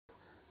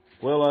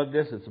Well, I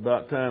guess it's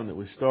about time that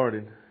we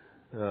started.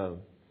 I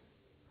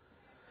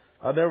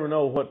never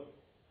know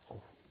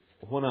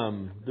when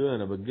I'm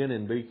doing a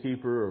beginning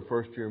beekeeper or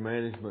first year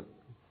management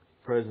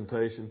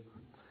presentation,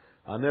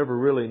 I never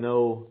really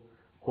know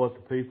what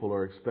the people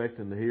are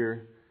expecting to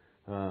hear.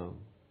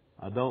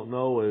 I don't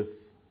know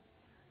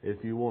if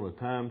you want a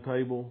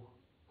timetable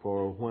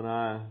for when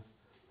I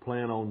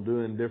plan on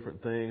doing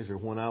different things, or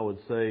when I would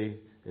say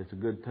it's a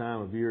good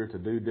time of year to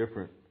do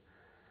different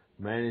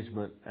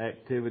management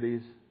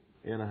activities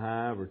in a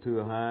hive or to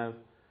a hive.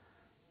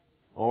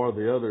 Or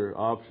the other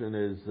option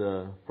is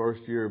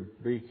first year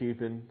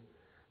beekeeping.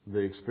 The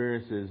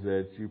experience is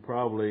that you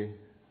probably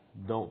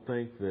don't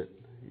think that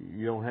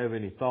you don't have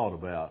any thought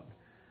about.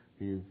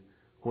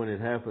 When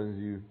it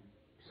happens, you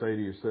say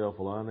to yourself,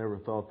 well, I never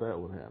thought that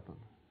would happen.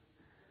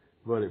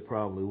 But it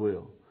probably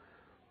will.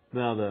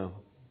 Now,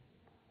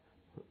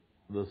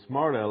 the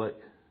smart aleck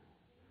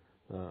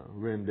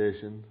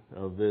rendition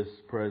of this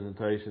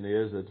presentation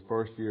is that the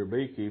first year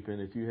beekeeping,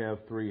 if you have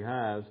 3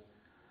 hives,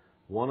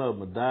 one of them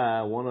will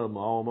die, one of them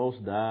will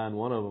almost die, and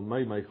one of them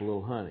may make a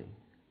little honey.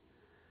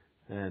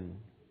 And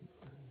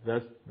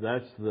that's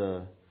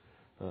the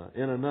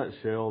in a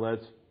nutshell,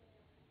 that's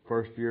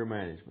first year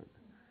management.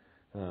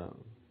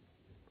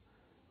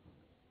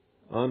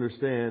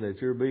 Understand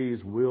that your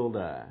bees will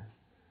die.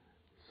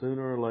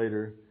 Sooner or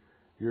later,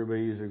 your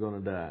bees are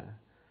going to die.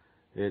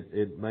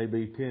 It may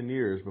be 10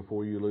 years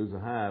before you lose a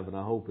hive, and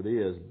I hope it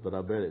is, but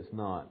I bet it's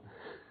not.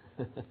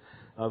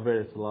 I bet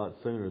it's a lot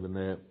sooner than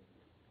that.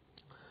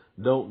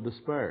 Don't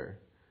despair,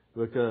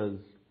 because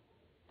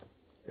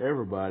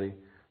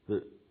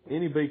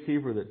any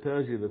beekeeper that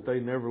tells you that they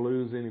never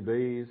lose any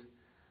bees,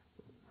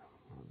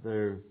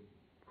 they're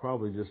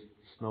probably just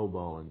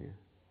snowballing you.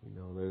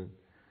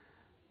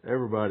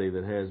 Everybody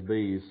that has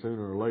bees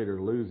sooner or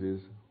later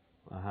loses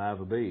a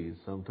hive of bees.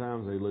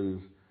 Sometimes they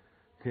lose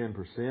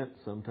 10%,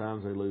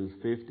 sometimes they lose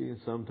 50%, and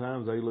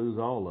sometimes they lose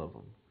all of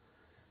them.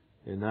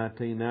 In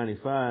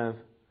 1995,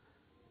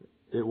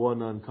 it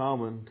wasn't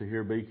uncommon to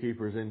hear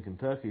beekeepers in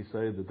Kentucky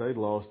say that they'd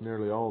lost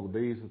nearly all the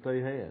bees that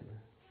they had.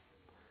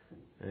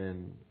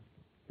 And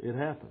it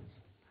happens.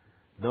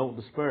 Don't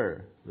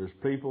despair. There's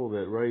people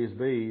that raise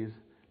bees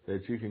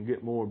that you can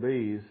get more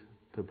bees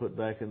to put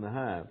back in the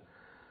hive.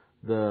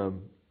 The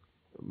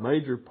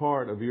major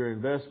part of your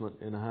investment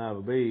in a hive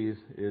of bees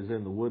is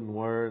in the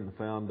woodenware and the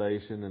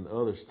foundation and the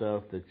other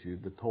stuff the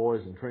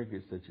toys and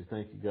trinkets that you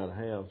think you got to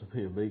have to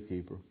be a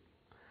beekeeper.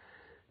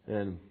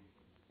 And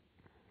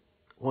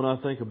when I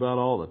think about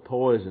all the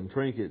toys and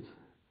trinkets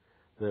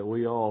that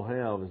we all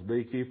have as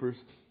beekeepers,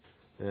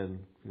 and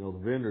the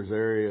vendors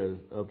area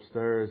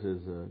upstairs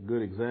is a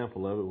good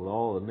example of it, with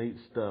all the neat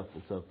stuff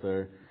that's up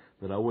there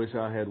that I wish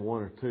I had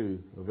 1 or 2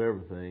 of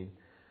everything.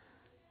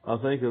 I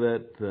think of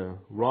that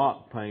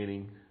rock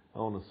painting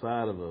on the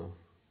side of a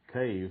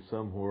cave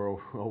somewhere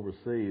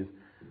overseas,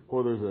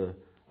 where there's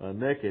a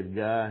naked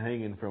guy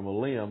hanging from a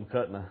limb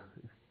cutting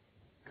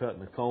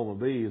a comb of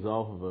bees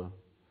off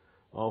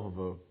of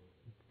a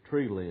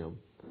tree limb.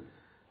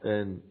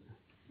 And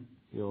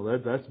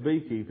that's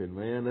beekeeping,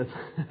 man.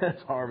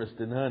 That's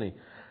harvesting honey.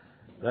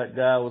 That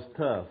guy was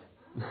tough.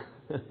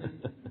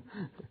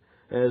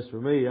 As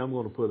for me, I'm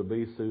going to put a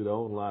bee suit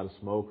on, light a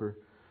smoker,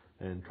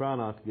 and try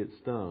not to get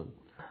stung.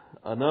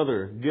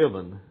 Another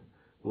given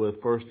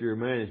with first year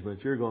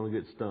management, you're going to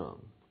get stung.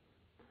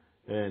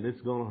 And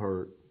it's going to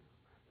hurt.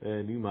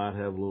 And you might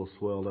have a little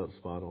swelled up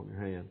spot on your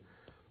hand.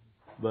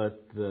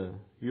 But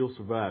you'll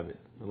survive it.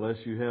 Unless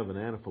you have an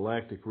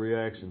anaphylactic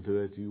reaction to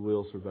it, you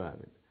will survive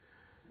it.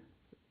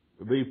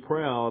 Be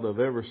proud of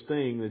every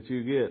sting that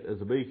you get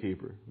as a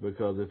beekeeper,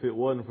 because if it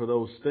wasn't for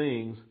those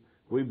stings,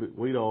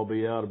 we'd all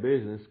be out of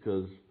business,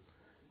 because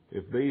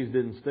if bees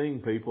didn't sting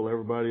people,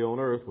 everybody on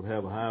earth would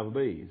have a hive of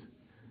bees.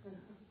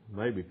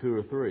 Maybe 2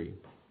 or 3.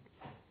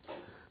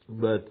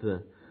 But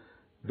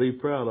be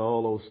proud of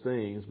all those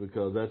stings,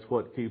 because that's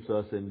what keeps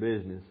us in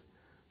business,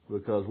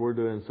 because we're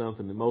doing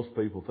something that most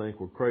people think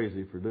we're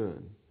crazy for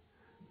doing.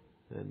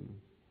 And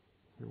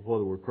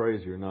whether we're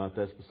crazy or not,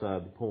 that's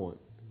beside the point.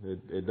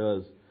 It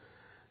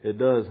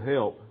does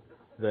help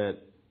that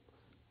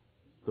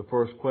the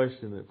first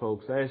question that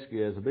folks ask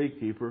you as a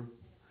beekeeper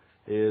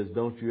is,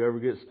 don't you ever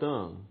get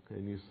stung?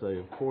 And you say,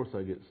 of course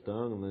I get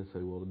stung. And they say,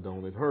 well,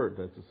 don't it hurt?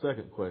 That's the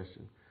second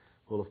question.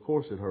 Well, of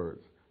course it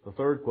hurts. The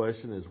third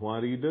question is,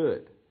 why do you do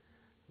it?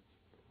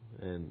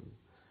 And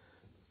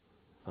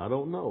I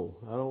don't know.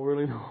 I don't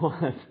really know why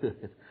I do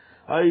it.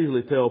 I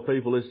usually tell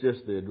people it's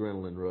just the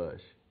adrenaline rush.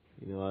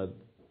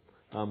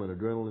 I'm an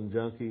adrenaline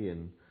junkie,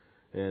 and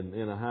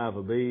in a hive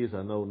of bees,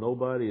 I know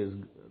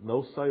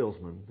no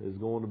salesman is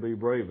going to be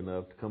brave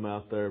enough to come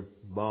out there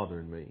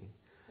bothering me.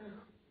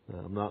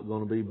 I'm not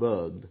going to be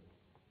bugged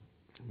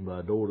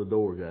by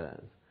door-to-door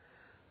guys.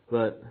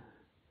 But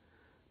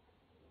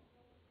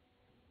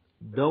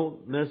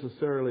don't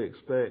necessarily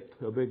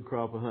expect a big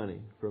crop of honey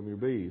from your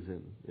bees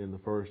in the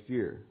first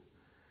year.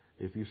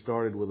 If you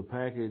started with a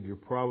package, you're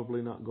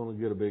probably not going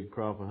to get a big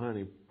crop of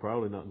honey,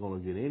 probably not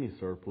going to get any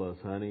surplus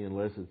honey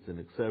unless it's an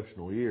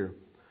exceptional year.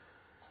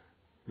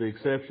 The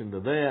exception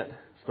to that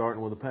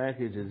starting with a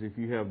package is if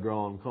you have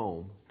drawn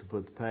comb to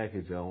put the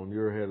package on,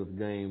 you're ahead of the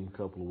game a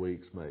couple of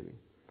weeks maybe.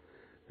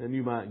 And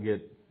you might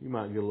get a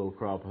little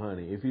crop of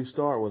honey. If you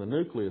start with a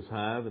nucleus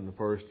hive in the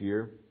first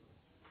year,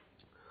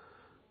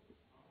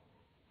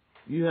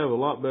 you have a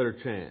lot better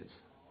chance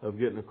of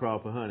getting a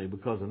crop of honey,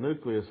 because a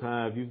nucleus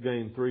hive, you've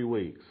gained 3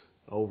 weeks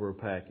over a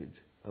package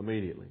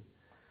immediately,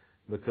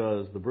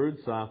 because the brood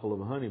cycle of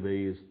a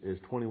honeybee is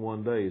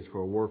 21 days for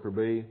a worker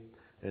bee,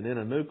 and in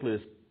a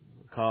nucleus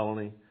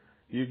colony,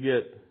 you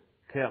get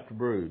capped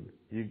brood.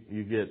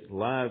 You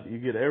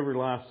get every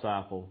life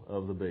cycle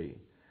of the bee.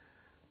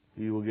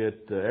 You will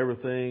get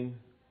everything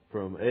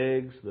from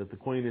eggs that the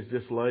queen has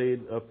just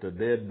laid up to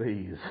dead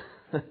bees,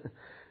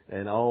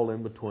 and all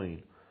in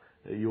between.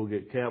 You'll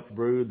get capped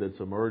brood that's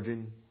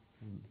emerging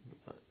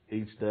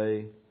each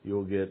day.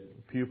 You'll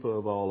get pupa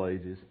of all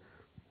ages,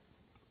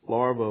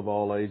 larvae of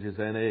all ages,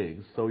 and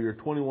eggs. So you're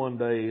 21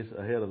 days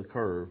ahead of the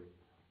curve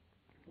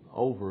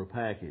over a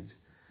package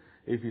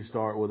if you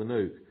start with a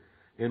nuke.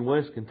 In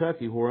West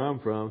Kentucky, where I'm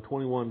from,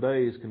 21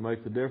 days can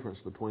make the difference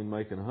between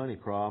making a honey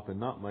crop and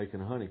not making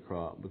a honey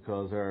crop,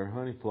 because our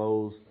honey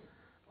flows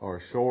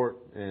are short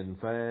and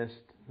fast.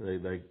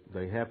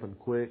 They happen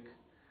quick,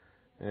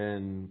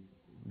 and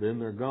then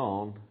they're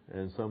gone,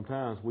 and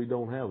sometimes we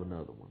don't have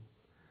another one.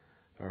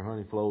 Our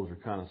honey flows are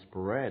kind of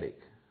sporadic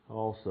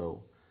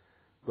also.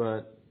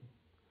 But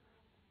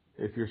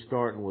if you're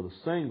starting with a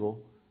single,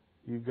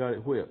 you've got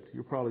it whipped.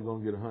 You're probably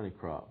going to get a honey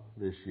crop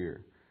this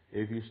year.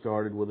 If you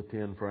started with a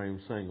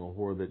 10-frame single,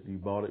 where that you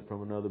bought it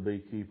from another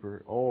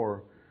beekeeper,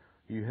 or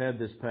you had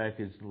this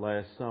package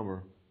last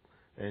summer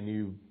and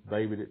you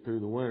babied it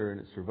through the winter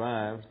and it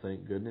survived,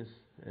 thank goodness,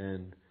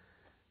 and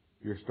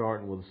you're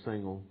starting with a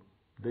single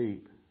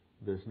deep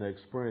this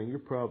next spring, you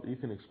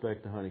can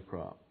expect a honey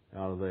crop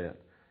out of that.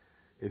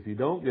 If you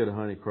don't get a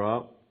honey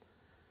crop,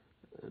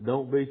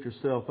 don't beat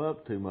yourself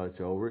up too much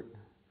over it,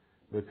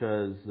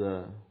 because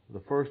the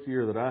first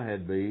year that I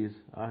had bees,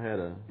 I had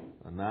a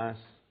nice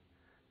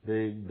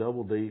big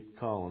double deep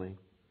colony,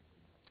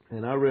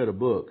 and I read a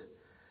book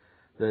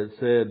that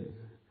said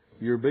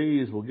your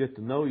bees will get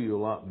to know you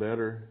a lot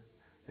better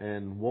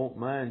and won't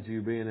mind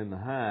you being in the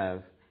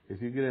hive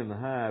if you get in the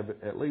hive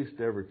at least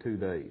every 2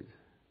 days.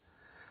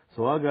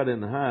 So I got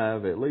in the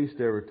hive at least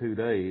every 2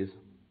 days,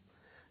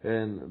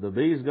 and the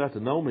bees got to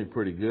know me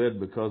pretty good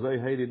because they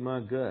hated my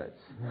guts.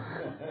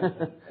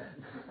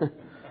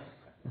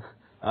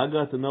 I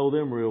got to know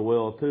them real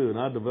well too, and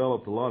I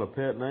developed a lot of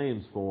pet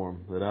names for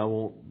them that I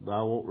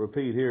won't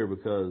repeat here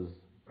because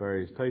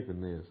Barry's taping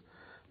this.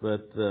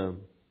 But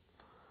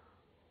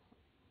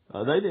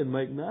they didn't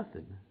make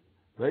nothing.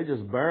 They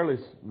just barely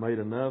made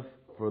enough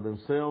for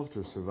themselves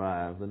to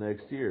survive the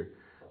next year.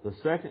 The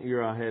second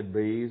year I had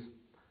bees,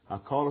 I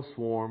caught a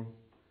swarm,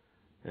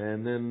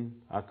 and then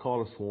I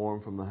caught a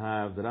swarm from the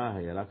hive that I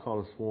had. I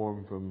caught a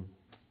swarm from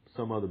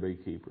some other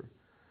beekeeper.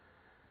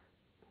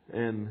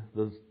 And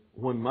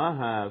when my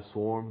hive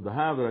swarmed, the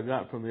hive that I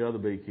got from the other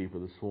beekeeper,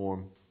 the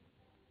swarm,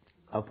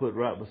 I put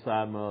right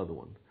beside my other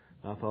one.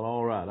 I thought,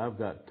 all right, I've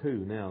got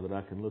 2 now that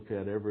I can look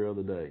at every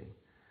other day.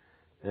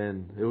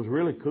 And it was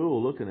really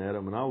cool looking at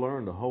them, and I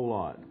learned a whole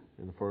lot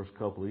in the first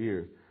couple of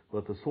years.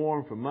 But the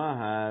swarm from my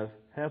hive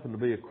happened to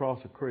be across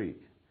a creek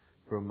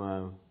from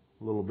my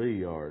little bee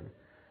yard,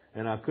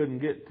 and I couldn't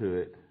get to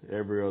it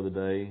every other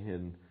day.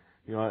 And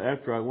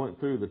after I went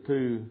through the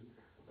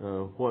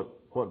 2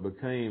 what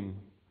became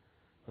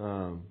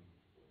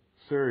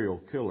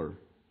serial killer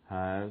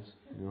hives,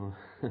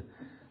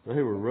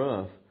 they were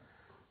rough.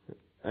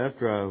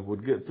 After I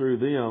would get through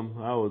them,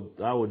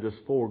 I would just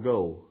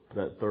forego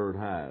that 3rd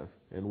hive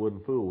and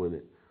wouldn't fool with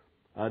it.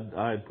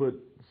 I had put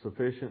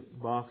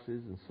sufficient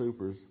boxes and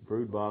supers,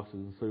 brood boxes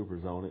and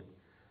supers on it,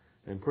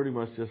 and pretty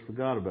much just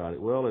forgot about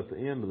it. Well, at the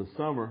end of the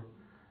summer,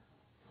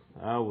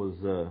 I was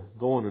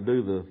going to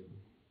do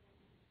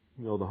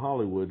the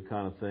Hollywood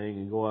kind of thing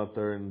and go out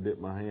there and dip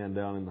my hand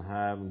down in the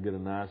hive and get a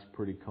nice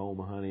pretty comb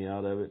of honey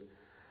out of it.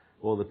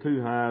 Well, the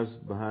 2 hives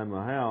behind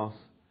my house,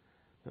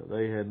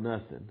 they had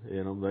nothing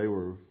in them.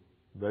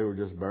 They were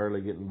just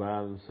barely getting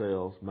by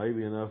themselves,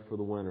 maybe enough for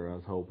the winter, I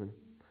was hoping.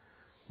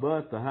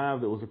 But the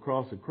hive that was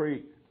across the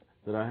creek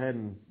that I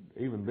hadn't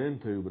even been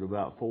to but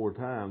about 4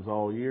 times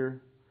all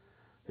year,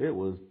 it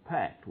was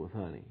packed with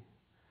honey.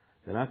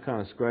 And I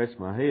kind of scratched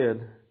my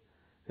head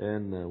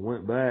and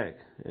went back,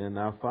 and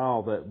I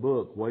filed that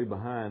book way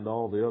behind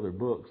all the other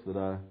books that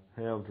I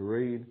have to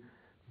read.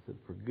 I said,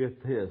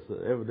 forget this.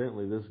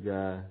 Evidently this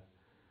guy,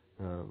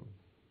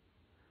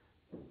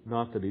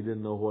 not that he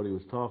didn't know what he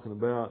was talking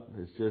about,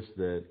 it's just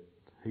that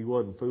he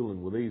wasn't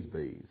fooling with these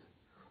bees.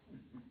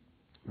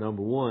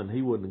 Number one,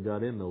 he wouldn't have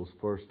got in those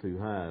first 2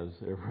 hives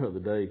every other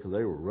day because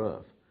they were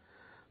rough.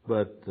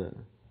 But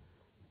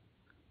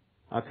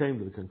I came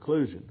to the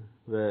conclusion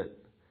that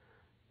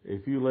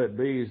if you let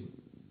bees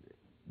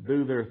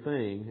do their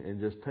thing and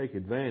just take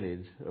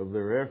advantage of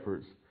their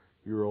efforts,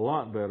 you're a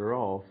lot better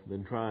off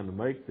than trying to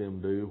make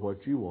them do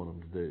what you want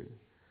them to do.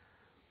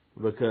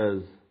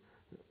 Because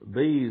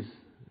bees,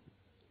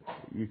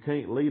 you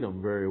can't lead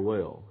them very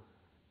well.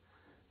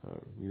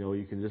 You know,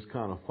 you can just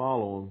kind of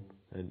follow them,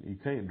 and you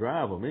can't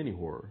drive them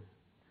anywhere,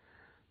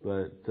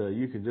 but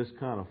you can just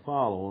kind of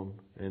follow them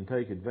and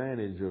take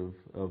advantage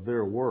of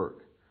their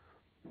work.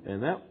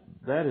 And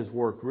that has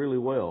worked really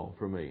well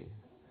for me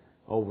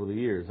over the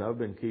years. I've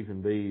been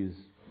keeping bees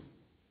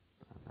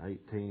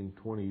 18,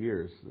 20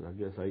 years, I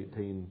guess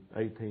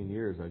 18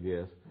 years, I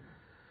guess.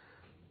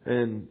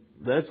 And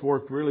that's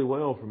worked really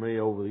well for me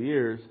over the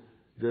years,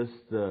 just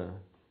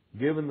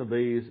giving the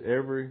bees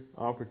every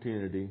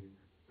opportunity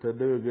to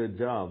do a good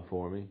job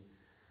for me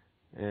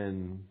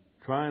and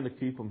trying to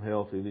keep them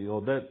healthy. You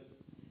know, that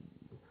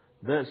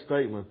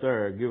statement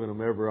there, giving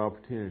them every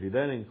opportunity,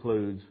 that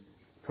includes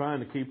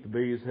trying to keep the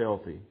bees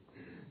healthy,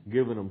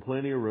 giving them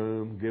plenty of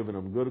room, giving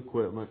them good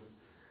equipment,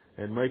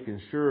 and making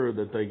sure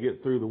that they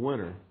get through the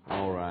winter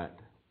all right.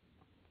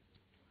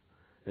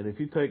 And if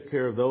you take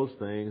care of those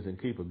things and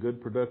keep a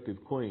good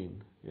productive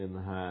queen in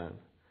the hive,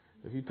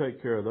 if you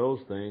take care of those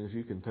things,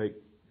 you can take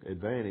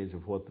advantage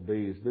of what the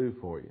bees do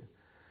for you.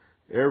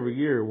 Every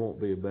year won't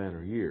be a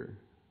banner year,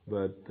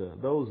 but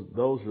those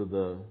are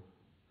the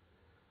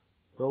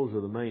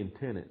main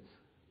tenets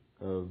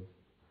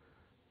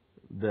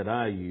that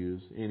I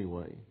use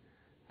anyway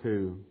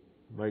to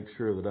make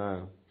sure that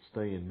I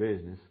stay in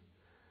business.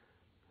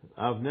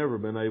 I've never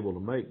been able to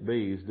make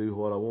bees do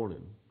what I want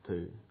them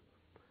to.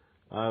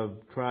 I've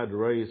tried to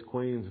raise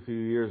queens a few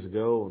years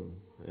ago,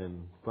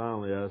 and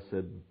finally I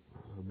said,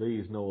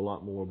 bees know a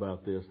lot more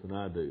about this than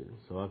I do.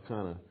 So I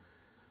kind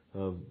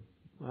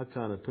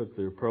of took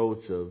the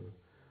approach of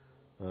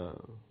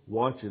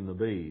watching the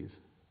bees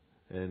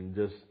and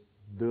just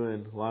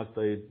doing like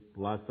they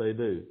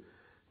do.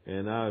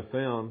 And I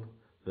found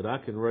that I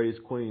can raise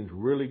queens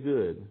really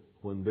good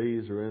when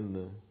bees are in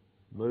the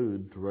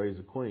mood to raise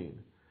a queen.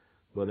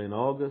 But in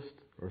August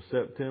or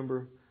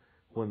September,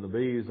 when the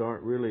bees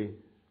aren't really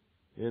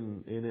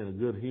in a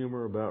good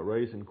humor about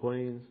raising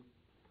queens,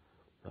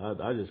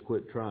 I just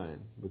quit trying,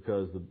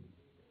 because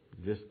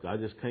I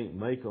just can't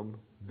make them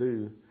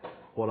do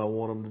what I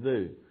want them to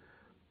do.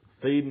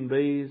 Feeding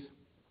bees,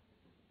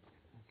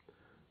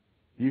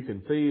 you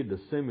can feed to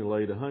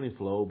simulate a honey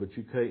flow, but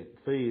you can't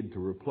feed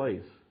to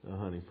replace a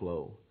honey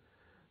flow.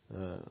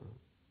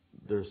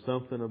 There's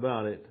something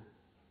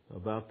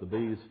about the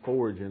bees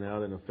foraging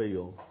out in a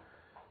field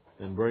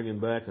and bringing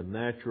back a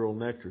natural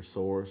nectar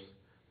source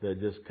that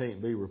just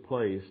can't be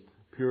replaced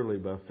purely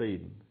by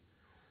feeding.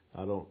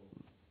 I don't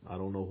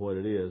know what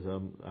it is.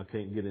 I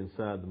can't get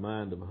inside the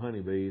mind of a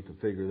honeybee to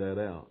figure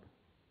that out.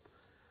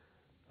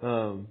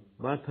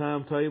 My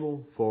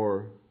timetable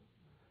for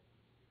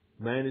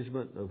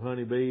management of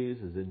honeybees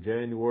is in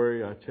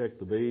January. I check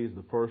the bees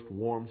the first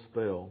warm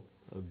spell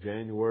of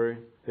January.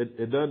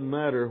 It doesn't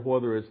matter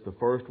whether it's the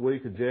first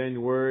week of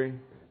January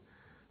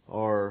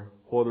or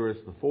whether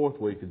it's the fourth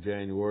week of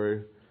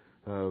January.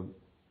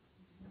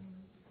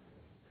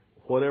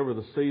 Whatever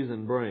the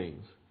season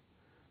brings,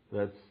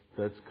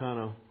 that's kind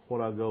of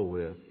what I go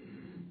with.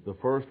 The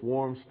first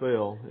warm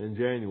spell in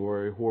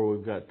January, where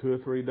we've got 2 or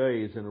 3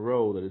 days in a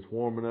row that it's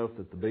warm enough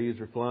that the bees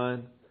are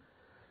flying,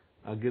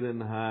 I get in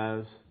the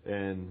hives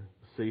and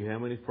see how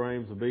many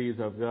frames of bees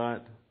I've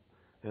got,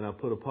 and I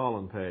put a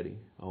pollen patty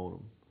on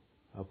them.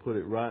 I put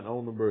it right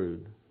on the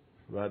brood.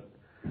 Right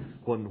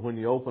when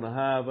you open a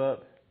hive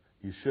up,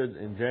 you should,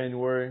 in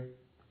January,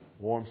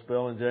 warm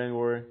spell in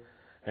January.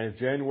 And if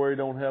January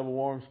don't have a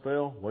warm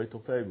spell, wait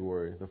till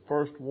February. The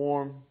first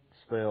warm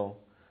spell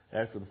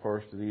after the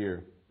first of the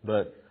year.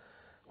 But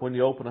when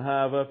you open a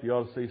hive up, you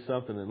ought to see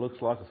something that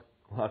looks like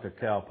a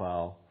cow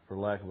pile, for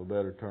lack of a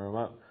better term.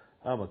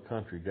 I'm a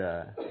country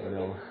guy, you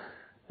know.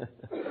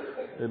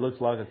 It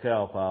looks like a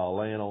cow pile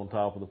laying on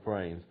top of the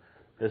frames.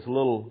 It's a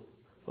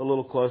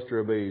little cluster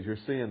of bees. You're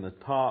seeing the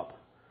top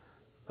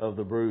of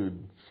the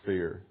brood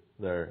sphere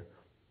there.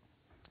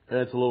 And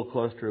it's a little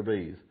cluster of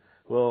bees.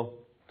 Well,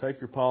 take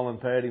your pollen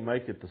patty,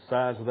 make it the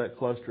size of that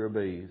cluster of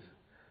bees.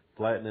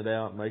 Flatten it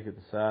out, make it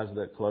the size of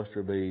that cluster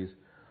of bees,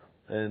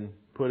 and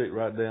put it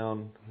right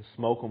down,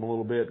 smoke them a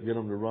little bit, get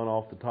them to run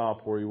off the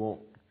top where you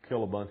won't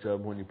kill a bunch of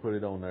them when you put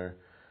it on there,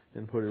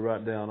 and put it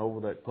right down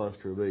over that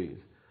cluster of bees.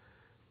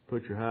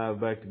 Put your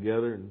hive back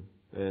together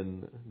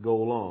and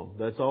go along.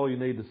 That's all you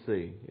need to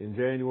see. In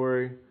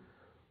January,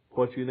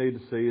 what you need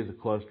to see is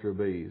a cluster of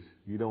bees.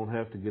 You don't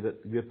have to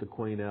get the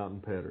queen out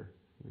and pet her.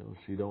 You know,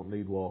 she don't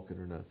need walking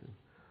or nothing.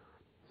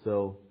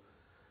 So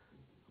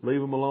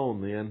leave them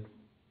alone then.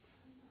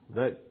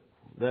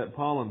 That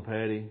pollen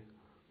patty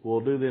will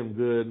do them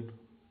good,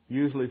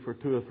 usually for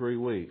 2 or 3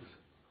 weeks.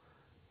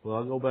 Well,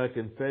 I'll go back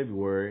in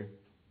February.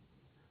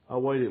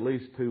 I'll wait at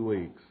least 2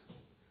 weeks,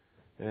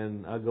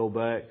 and I go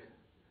back.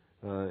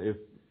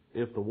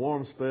 If the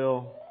warm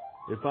spell,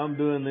 if I'm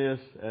doing this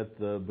at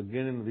the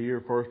beginning of the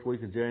year, first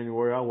week of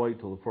January, I'll wait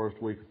till the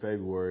first week of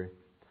February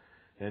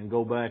and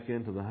go back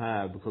into the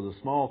hive, because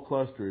a small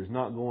cluster is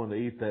not going to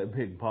eat that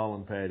big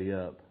pollen patty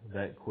up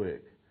that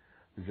quick.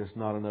 There's just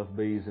not enough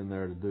bees in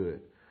there to do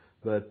it.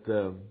 But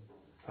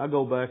I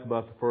go back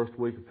about the first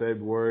week of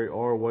February,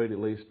 or wait at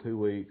least 2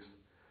 weeks,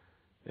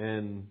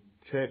 and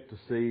check to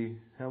see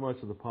how much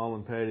of the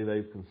pollen patty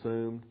they've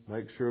consumed.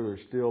 Make sure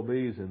there's still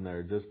bees in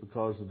there. Just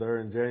because they're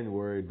in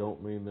January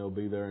don't mean they'll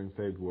be there in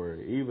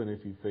February, even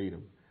if you feed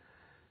them.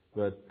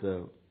 But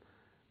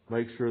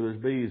make sure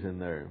there's bees in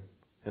there.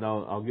 And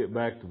I'll get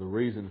back to the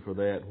reason for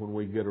that when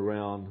we get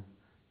around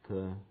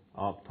to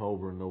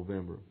October and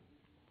November.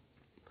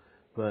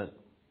 But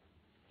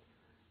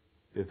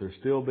if there's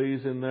still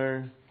bees in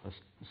there,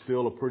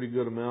 still a pretty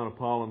good amount of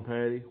pollen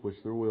patty, which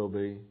there will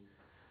be,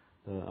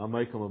 I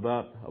make them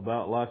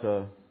about like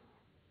a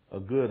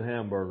good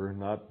hamburger,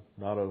 not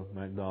a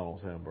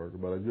McDonald's hamburger,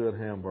 but a good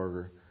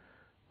hamburger.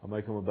 I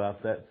make them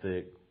about that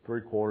thick,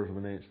 3/4 of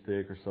an inch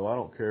thick or so. I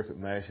don't care if it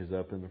mashes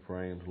up in the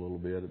frames a little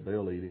bit.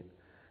 They'll eat it.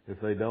 If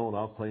they don't,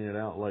 I'll clean it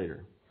out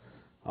later.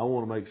 I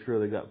want to make sure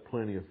they got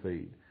plenty of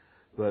feed.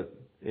 But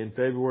in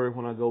February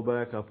when I go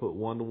back, I put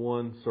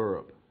 1-to-1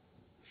 syrup,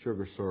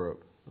 sugar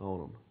syrup on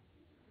them.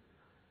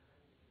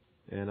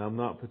 And I'm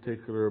not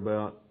particular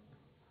about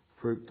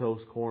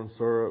fructose corn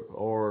syrup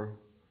or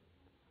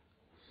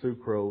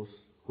sucrose,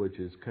 which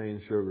is cane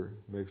sugar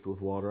mixed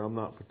with water. I'm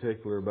not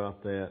particular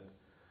about that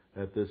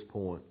at this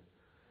point.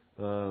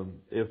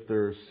 If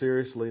they're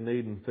seriously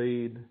needing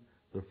feed,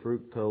 the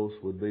fructose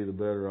would be the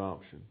better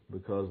option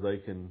because they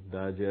can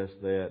digest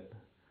that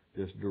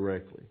just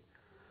directly.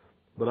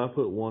 But I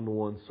put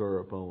 1-to-1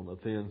 syrup on, a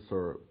thin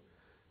syrup.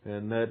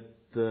 And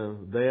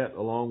that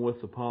along with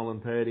the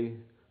pollen patty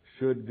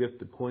should get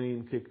the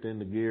queen kicked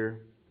into gear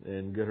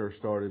and get her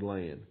started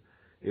laying,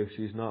 if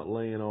she's not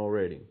laying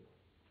already.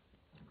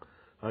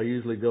 I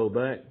usually go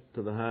back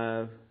to the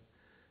hive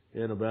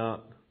in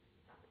about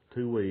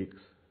 2 weeks,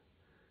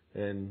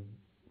 and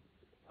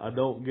I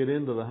don't get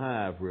into the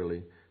hive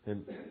really.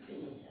 And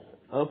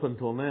up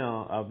until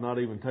now, I've not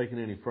even taken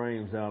any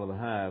frames out of the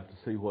hive to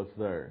see what's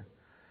there.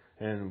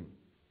 And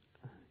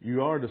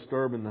you are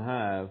disturbing the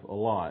hive a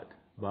lot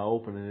by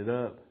opening it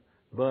up,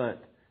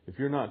 but if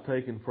you're not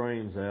taking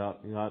frames out,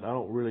 I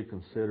don't really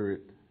consider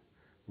it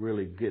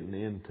really getting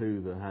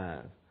into the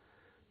hive,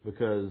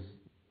 because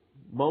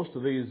most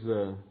of these,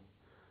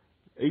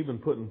 even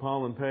putting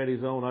pollen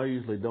patties on, I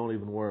usually don't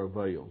even wear a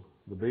veil.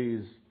 The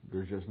bees,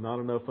 there's just not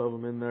enough of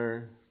them in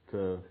there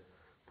to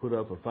put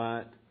up a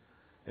fight,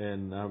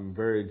 and I'm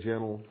very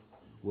gentle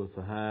with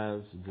the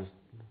hives. Just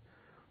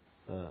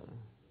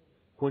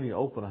when you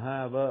open a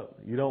hive up,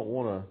 you don't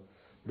want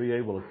to be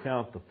able to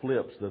count the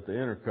flips that the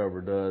inner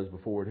cover does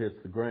before it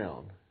hits the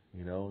ground.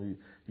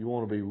 You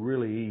want to be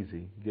really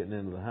easy getting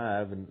into the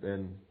hive,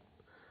 and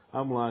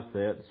I'm like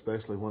that,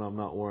 especially when I'm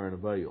not wearing a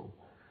veil.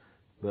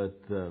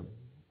 But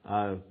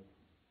I'm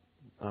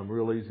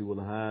real easy with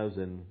the hives,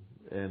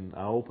 and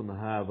I open the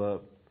hive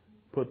up,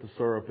 put the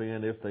syrup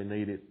in if they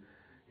need it.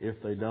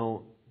 If they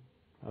don't,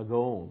 I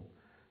go on.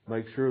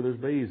 Make sure there's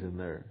bees in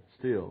there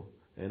still.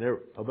 And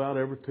about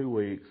every 2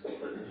 weeks,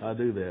 I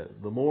do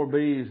that. The more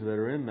bees that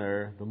are in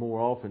there, the more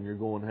often you're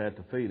going to have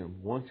to feed them.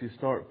 Once you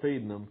start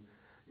feeding them,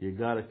 you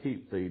got to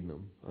keep feeding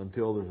them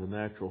until there's a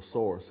natural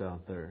source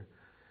out there.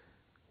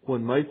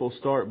 When maples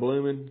start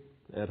blooming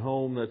at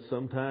home, that's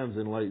sometimes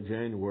in late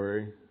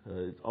January.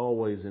 It's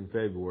always in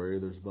February.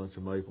 There's a bunch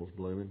of maples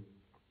blooming.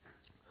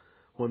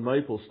 When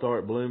maples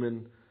start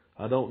blooming,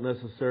 I don't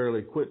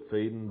necessarily quit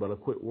feeding, but I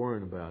quit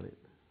worrying about it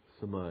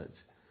so much.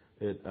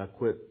 I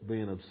quit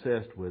being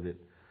obsessed with it.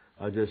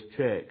 I just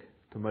check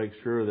to make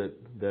sure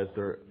that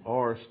there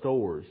are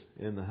stores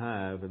in the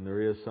hive and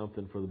there is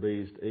something for the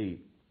bees to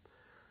eat.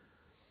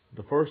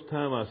 The first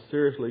time I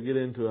seriously get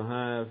into a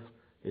hive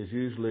is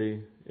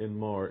usually in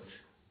March,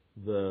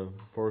 the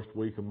first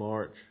week of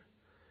March.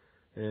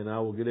 And I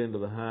will get into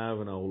the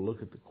hive and I will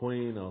look at the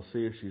queen. I'll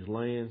see if she's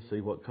laying,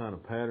 see what kind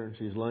of pattern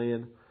she's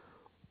laying.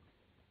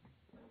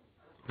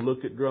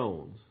 Look at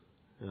drones.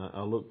 And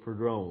I look for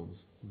drones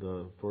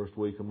the first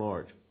week of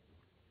March.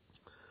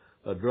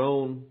 A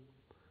drone,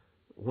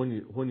 when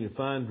you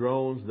find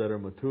drones that are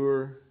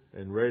mature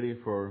and ready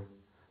for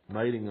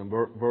mating a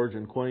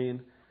virgin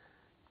queen,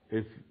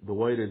 if the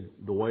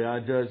way I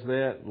judge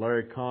that,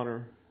 Larry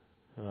Connor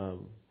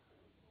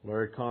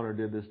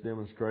did this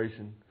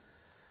demonstration,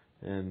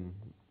 and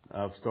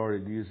I've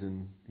started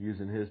using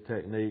his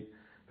technique.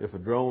 If a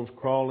drone's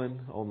crawling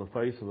on the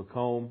face of a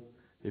comb,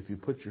 if you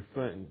put your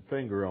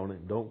finger on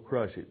it, don't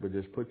crush it, but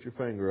just put your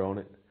finger on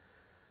it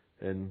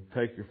and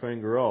take your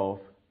finger off.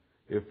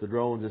 If the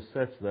drone just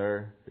sits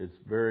there, it's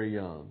very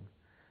young.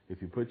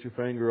 If you put your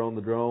finger on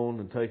the drone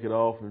and take it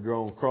off and the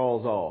drone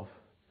crawls off,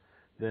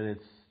 then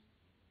it's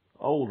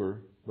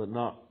older, but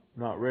not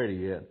ready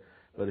yet.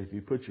 But if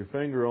you put your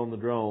finger on the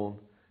drone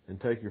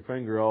and take your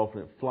finger off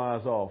and it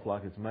flies off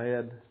like it's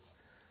mad,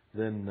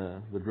 then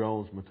the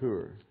drone's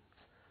mature.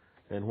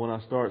 And when I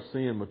start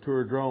seeing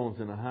mature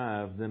drones in a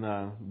hive, then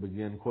I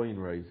begin queen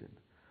raising.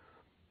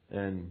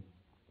 And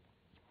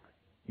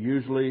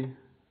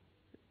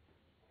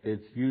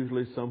it's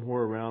usually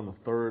somewhere around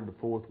the 3rd to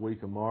 4th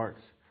week of March.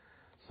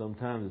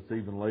 Sometimes it's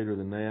even later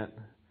than that.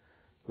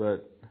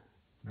 But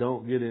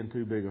don't get in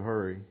too big a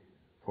hurry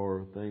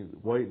for things.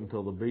 Wait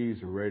until the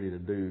bees are ready to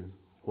do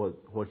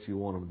what you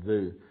want them to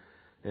do.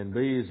 And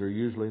bees are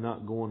usually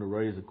not going to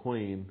raise a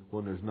queen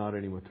when there's not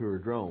any mature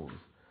drones.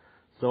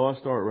 So I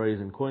start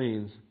raising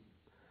queens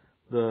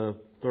the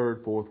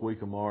 3rd, 4th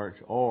week of March,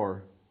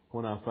 or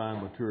when I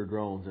find mature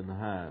drones in the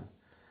hive.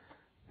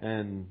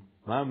 And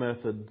my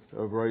method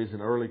of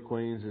raising early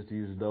queens is to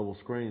use a double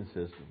screen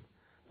system.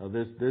 Now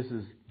this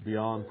is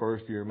beyond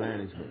first year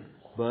management,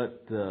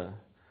 but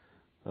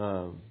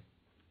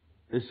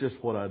it's just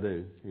what I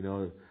do. You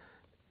know,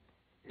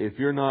 if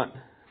you're not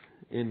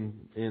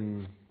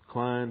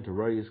inclined to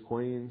raise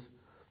queens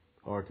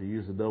or to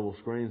use a double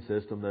screen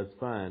system, that's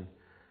fine.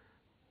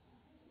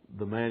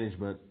 The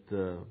management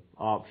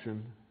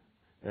option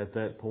at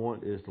that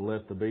point is to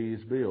let the bees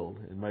build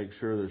and make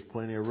sure there's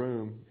plenty of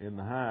room in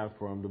the hive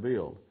for them to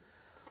build.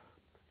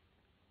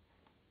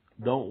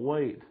 Don't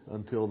wait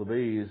until the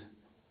bees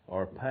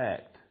are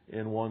packed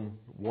in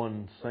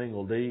one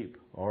single deep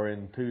or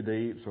in 2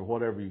 deeps or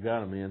whatever you got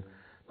them in.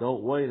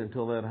 Don't wait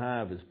until that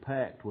hive is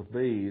packed with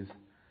bees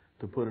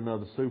to put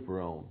another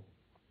super on.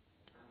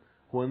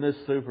 When this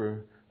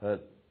super,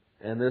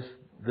 and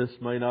this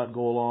may not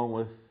go along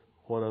with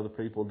what other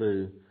people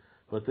do,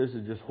 but this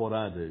is just what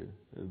I do.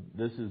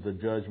 This is the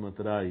judgment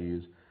that I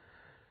use.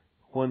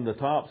 When the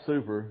top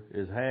super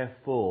is half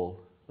full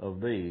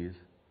of bees,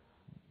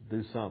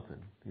 do something.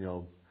 You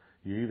know,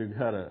 you either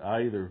gotta,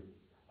 I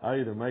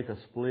either make a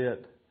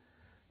split,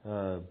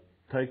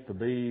 take the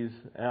bees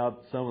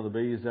out, some of the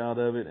bees out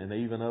of it, and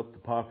even up the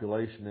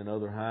population in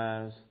other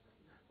hives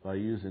by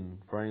using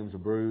frames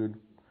of brood,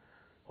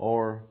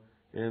 or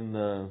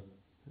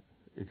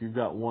if you've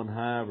got 1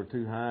 hive or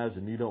 2 hives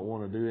and you don't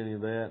want to do any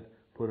of that,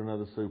 put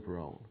another super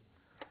on.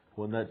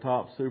 When that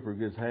top super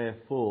gets half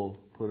full,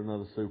 put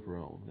another super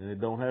on. And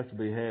it don't have to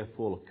be half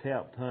full of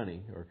capped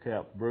honey or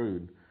capped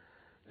brood.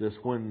 Just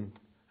when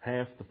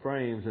half the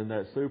frames in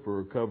that super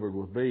are covered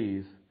with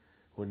bees,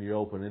 when you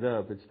open it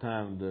up, it's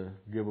time to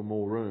give them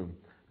more room.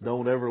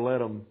 Don't ever let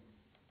them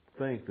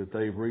think that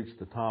they've reached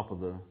the top of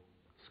the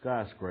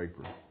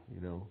skyscraper,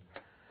 you know.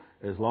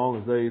 As long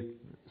as they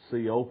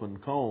see open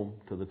comb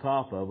to the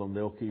top of them,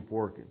 they'll keep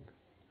working,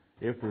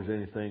 if there's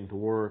anything to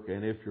work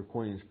and if your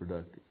queen's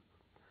productive.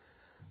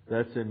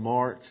 That's in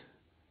March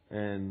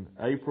and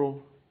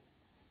April.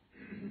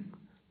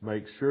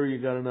 Make sure you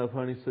got enough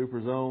honey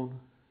supers on.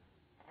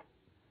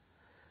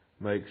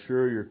 Make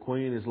sure your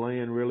queen is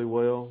laying really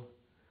well.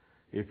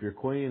 If your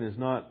queen is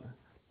not,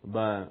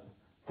 by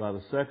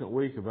the 2nd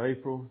week of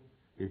April,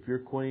 if your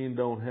queen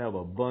don't have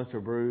a bunch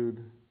of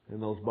brood in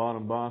those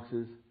bottom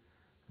boxes,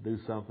 do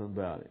something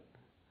about it.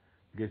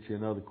 Get you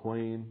another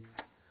queen,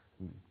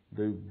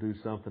 do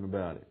something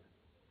about it.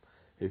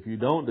 If you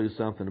don't do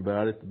something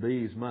about it, the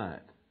bees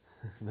might.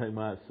 They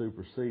might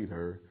supersede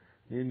her,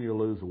 and you'll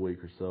lose a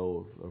week or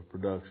so of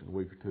production, a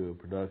week or 2 of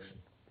production.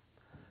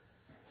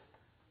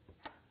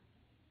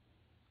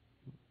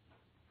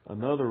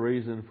 Another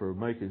reason for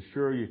making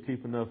sure you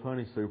keep enough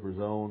honey supers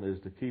on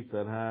is to keep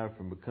that hive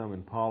from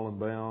becoming pollen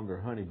bound or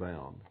honey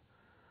bound.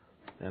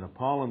 And a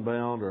pollen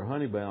bound or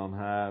honey bound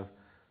hive,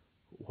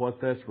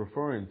 what that's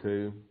referring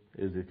to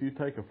is if you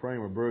take a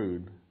frame of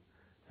brood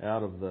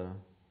out of the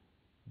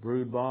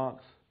brood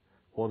box,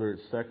 whether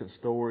it's 2nd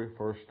story,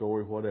 1st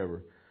story,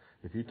 whatever,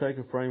 if you take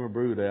a frame of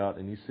brood out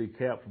and you see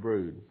capped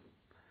brood,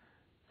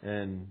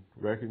 and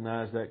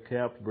recognize that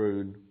capped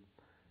brood,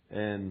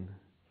 and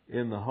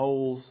in the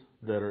holes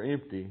that are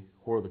empty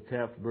where the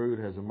capped brood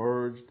has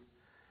emerged,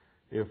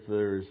 if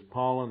there's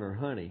pollen or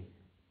honey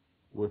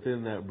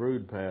within that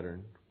brood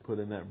pattern, put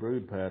in that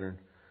brood pattern,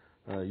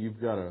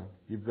 you've got a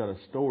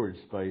storage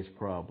space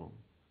problem.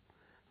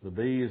 The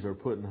bees are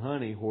putting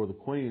honey where the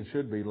queen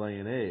should be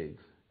laying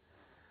eggs,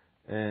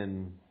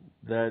 and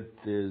that's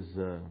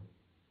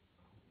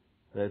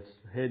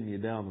heading you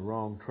down the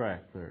wrong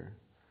track there,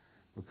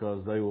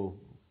 because they will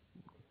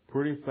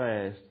pretty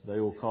fast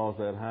cause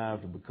that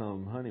hive to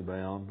become honey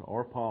bound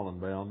or pollen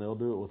bound. They'll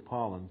do it with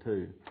pollen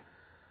too.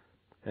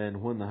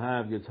 And when the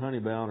hive gets honey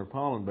bound or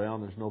pollen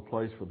bound, there's no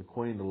place for the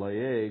queen to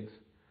lay eggs.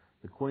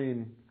 The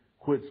queen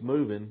quits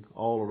moving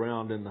all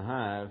around in the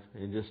hive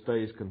and just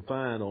stays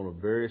confined on a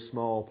very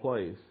small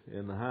place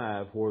in the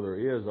hive where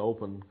there is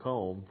open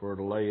comb for her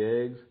to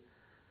lay eggs.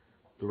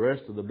 The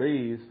rest of the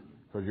bees,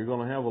 because you're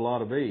going to have a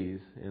lot of bees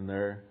in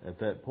there at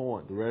that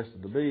point, the rest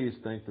of the bees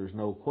think there's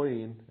no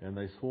queen and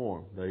they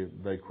swarm.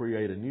 They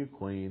create a new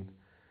queen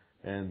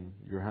and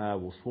your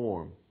hive will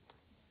swarm.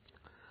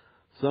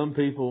 Some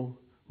people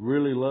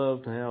really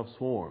love to have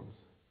swarms,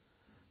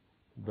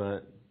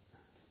 but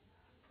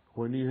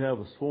when you have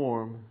a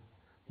swarm,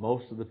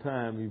 most of the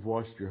time you've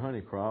watched your honey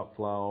crop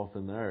fly off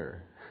in the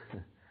air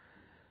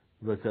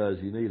because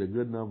you need a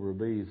good number of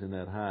bees in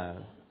that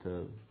hive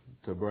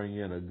to bring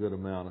in a good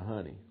amount of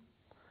honey.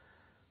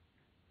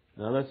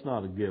 Now that's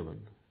not a given.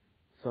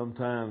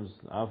 Sometimes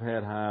I've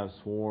had hives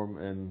swarm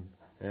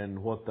and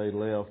what they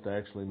left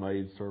actually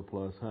made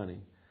surplus honey.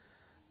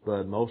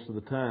 But most of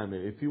the time,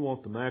 if you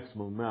want the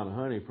maximum amount of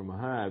honey from a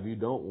hive, you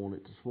don't want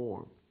it to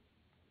swarm.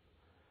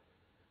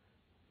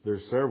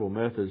 There's several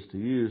methods to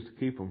use to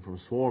keep them from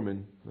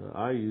swarming.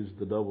 I use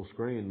the double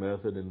screen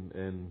method,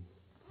 and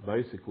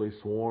basically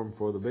swarm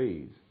for the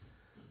bees.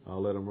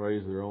 I'll let them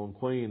raise their own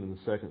queen in the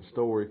second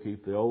story,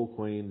 keep the old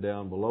queen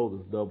down below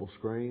this double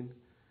screen,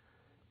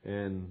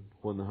 and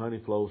when the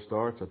honey flow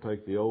starts, I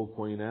take the old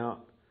queen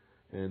out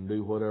and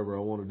do whatever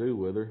I want to do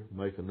with her,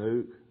 make a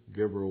nuke,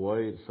 give her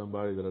away to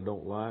somebody that I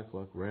don't like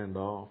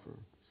Randolph or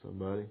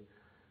somebody,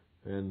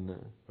 and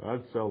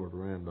I'd sell her to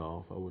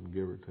Randolph. I wouldn't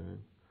give her to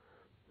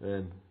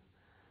him,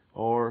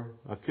 or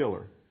I kill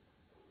her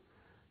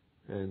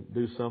and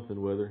do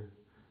something with her.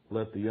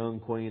 Let the young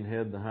queen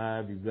head the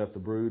hive. You've got the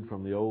brood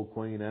from the old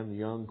queen and the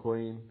young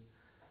queen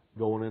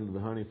going into the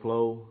honey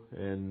flow,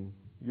 and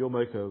you'll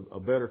make a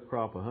better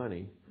crop of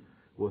honey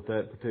with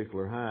that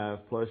particular hive,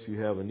 plus you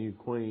have a new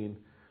queen,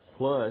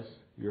 plus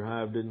your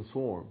hive didn't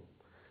swarm.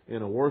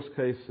 In a worst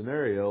case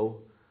scenario,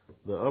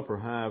 the upper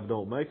hive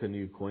don't make a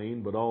new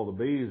queen, but all the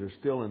bees are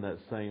still in that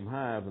same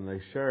hive, and they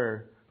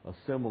share a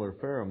similar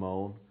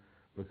pheromone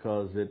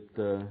because it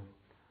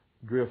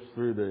drifts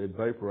through it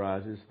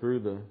vaporizes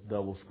through the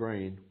double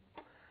screen.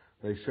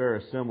 They share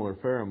a similar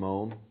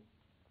pheromone,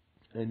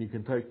 and you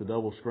can take the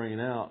double screen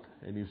out,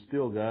 and you've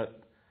still got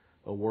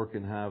a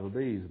working hive of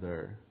bees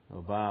there,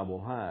 a viable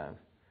hive.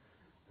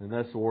 And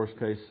that's the worst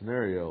case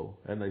scenario,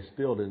 and they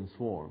still didn't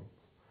swarm.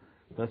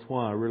 That's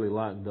why I really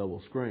like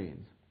double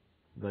screens.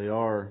 They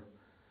are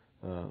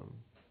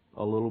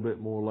a little bit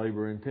more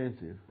labor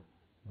intensive,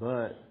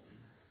 but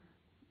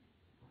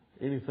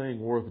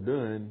anything worth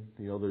doing,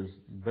 there's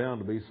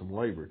bound to be some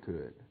labor to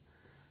it.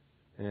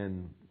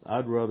 And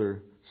I'd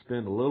rather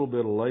spend a little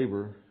bit of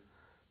labor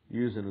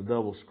using a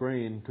double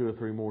screen, 2 or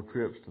 3 more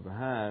trips to the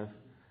hive,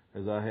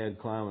 as I had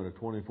climbing a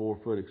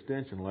 24-foot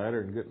extension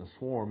ladder and getting a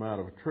swarm out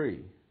of a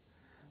tree.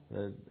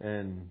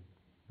 And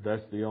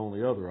that's the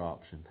only other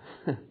option,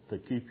 to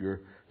keep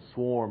your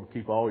swarm,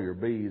 keep all your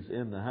bees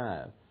in the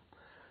hive.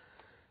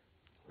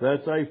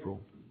 That's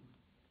April.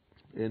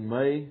 In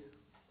May,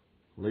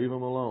 leave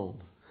them alone.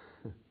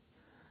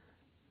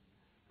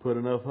 Put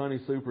enough honey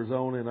supers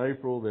on in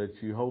April that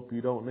you hope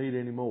you don't need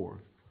any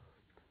more.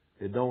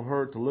 It don't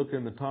hurt to look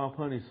in the top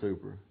honey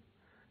super.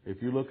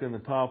 If you look in the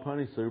top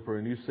honey super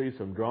and you see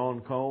some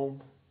drawn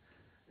comb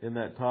in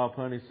that top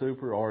honey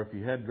super, or if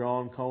you had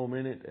drawn comb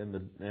in it and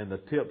the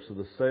tips of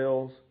the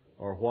cells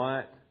are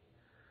white,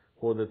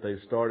 or that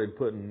they've started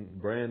putting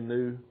brand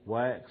new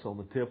wax on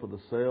the tip of the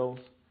cells,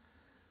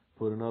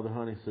 put another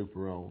honey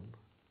super on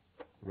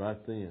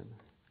right then.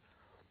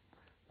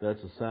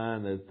 That's a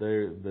sign that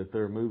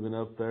they're moving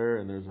up there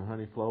and there's a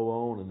honey flow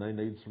on and they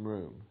need some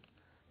room.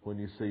 When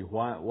you see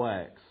white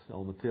wax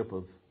on the tip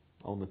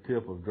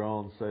of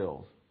drawn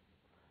cells.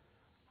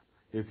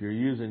 If you're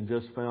using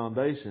just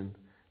foundation,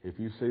 if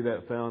you see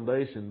that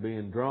foundation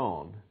being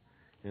drawn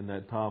in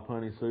that top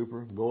honey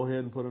super, go ahead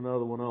and put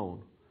another one on.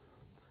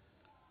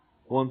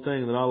 One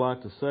thing that I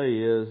like to say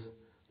is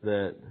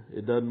that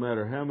it doesn't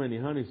matter how many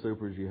honey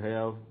supers you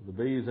have, the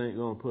bees ain't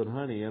going to put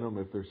honey in them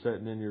if they're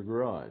sitting in your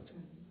garage.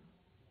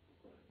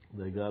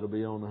 They got to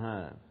be on the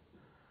hive.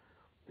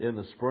 In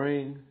the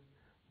spring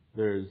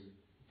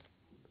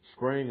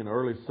and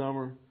early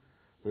summer,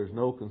 there's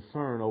no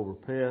concern over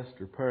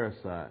pests or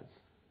parasites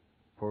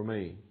for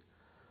me.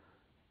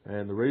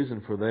 And the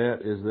reason for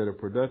that is that a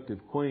productive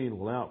queen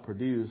will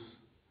outproduce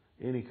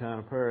any kind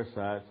of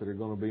parasites that are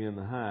going to be in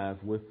the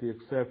hive, with the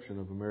exception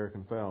of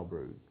American foul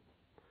brood.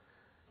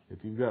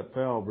 If you've got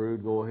foul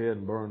brood, go ahead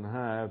and burn the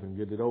hive and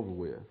get it over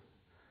with.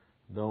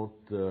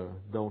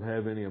 Don't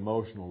have any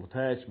emotional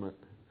attachment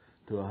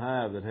to a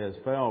hive that has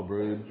foul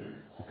brood,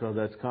 because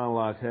that's kind of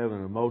like having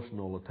an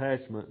emotional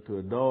attachment to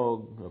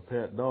a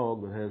pet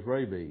dog that has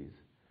rabies.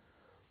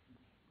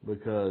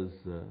 Because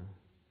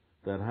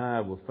that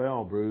hive with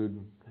foul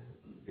brood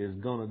is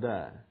going to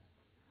die,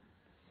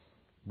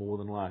 more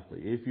than likely.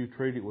 If you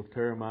treat it with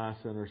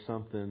terramycin or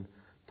something,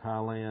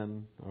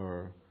 Thailand,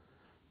 or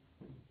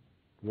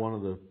one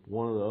of the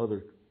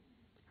other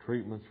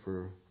treatments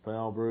for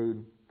foul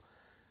brood,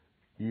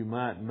 you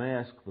might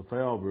mask the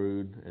foul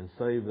brood and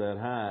save that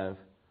hive,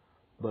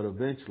 but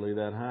eventually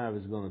that hive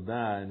is going to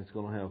die and it's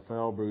going to have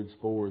foul brood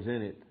spores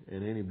in it,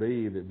 and any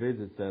bee that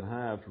visits that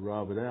hive to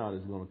rob it out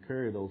is going to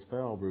carry those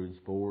foul brood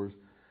spores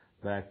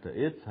back to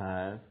its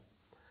hive,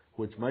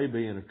 which may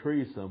be in a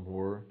tree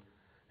somewhere,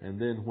 and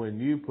then when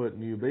you put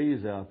new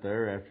bees out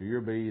there after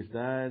your bees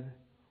died,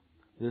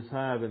 this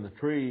hive in the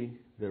tree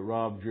that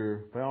robbed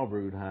your foul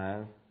brood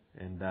hive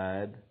and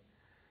died,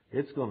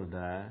 it's going to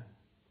die,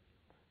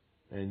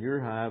 and your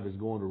hive is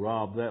going to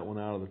rob that one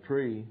out of the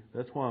tree.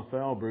 That's why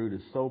foul brood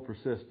is so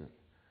persistent,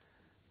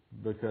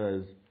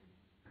 because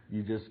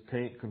you just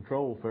can't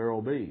control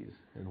feral bees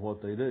and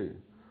what they do.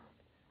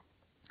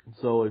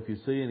 So if you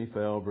see any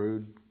foul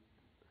brood,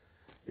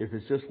 if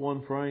it's just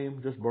one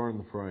frame, just burn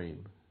the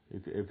frame.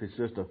 If it's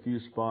just a few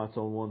spots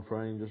on one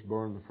frame, just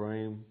burn the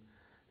frame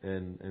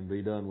and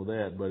be done with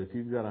that. But if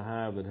you've got a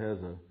hive that has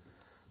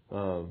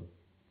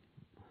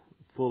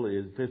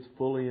if it's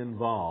fully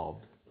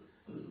involved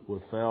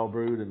with foul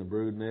brood in the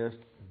brood nest,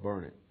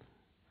 burn it.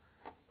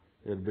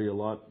 It'd be a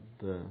lot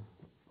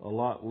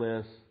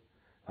less.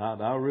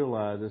 I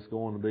realize it's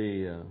going to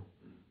be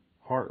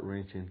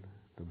heart-wrenching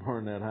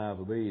burn that hive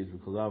of bees,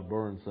 because I've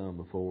burned some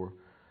before.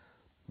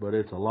 But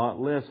it's a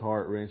lot less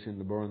heart-wrenching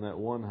to burn that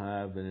one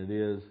hive than it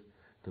is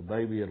to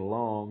baby it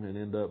along and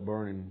end up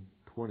burning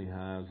 20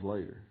 hives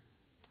later.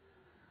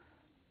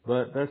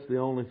 But that's the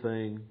only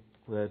thing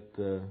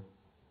that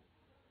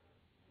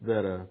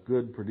a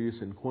good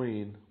producing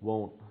queen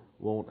won't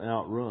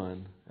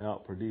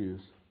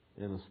outproduce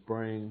in the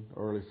spring,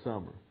 early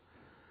summer.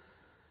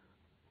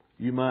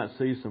 You might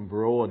see some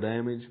varroa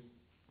damage.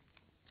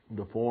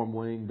 Deformed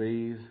wing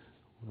bees,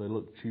 they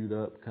look chewed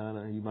up kind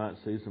of. You might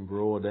see some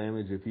varroa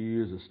damage. If you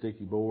use a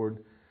sticky board,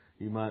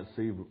 you might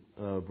see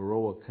a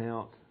varroa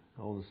count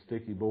on the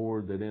sticky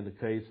board that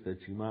indicates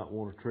that you might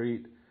want to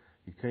treat.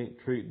 You can't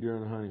treat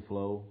during the honey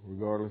flow,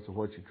 regardless of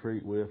what you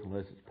treat with,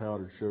 unless it's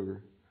powdered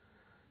sugar.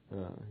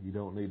 You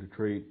don't need to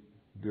treat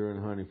during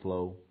the honey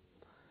flow.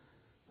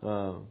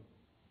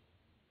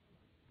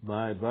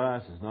 My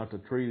advice is not to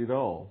treat at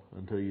all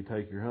until you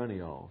take your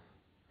honey off.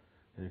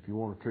 And if you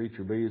want to treat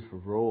your bees for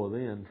varroa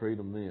then, treat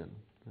them then,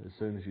 as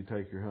soon as you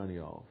take your honey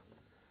off.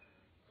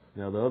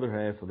 Now the other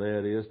half of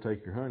that is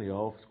take your honey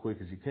off as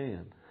quick as you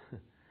can.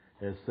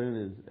 As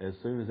soon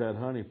as that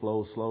honey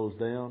flow slows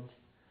down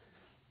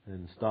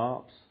and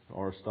stops,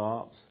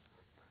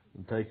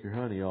 and take your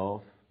honey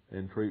off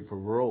and treat for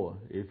varroa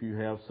if you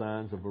have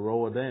signs of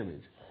varroa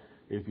damage.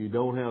 If you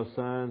don't have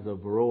signs of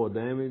varroa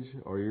damage,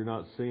 or you're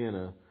not seeing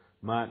a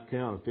mite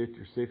count of 50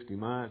 or 60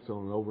 mites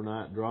on an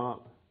overnight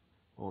drop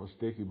on a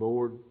sticky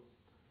board,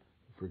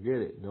 forget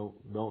it.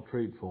 Don't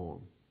treat for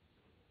them.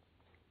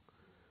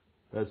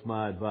 That's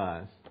my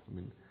advice. I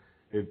mean,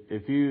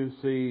 if you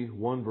see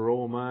one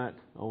varroa mite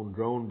on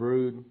drone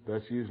brood,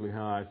 that's usually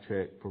how I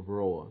check for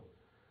varroa.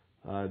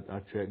 I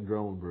check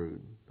drone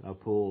brood.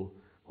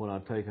 When I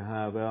take a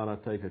hive out, I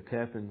take a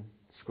capping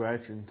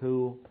scratching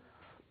tool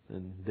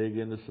and dig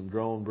into some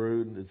drone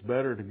brood. It's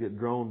better to get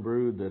drone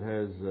brood that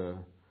has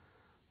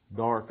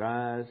dark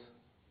eyes,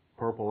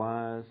 purple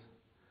eyes.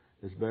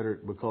 It's better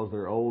because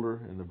they're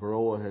older and the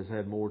varroa has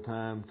had more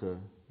time to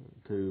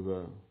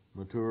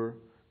mature.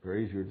 They're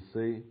easier to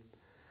see.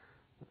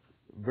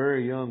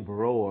 Very young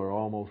varroa are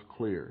almost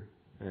clear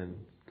and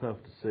tough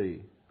to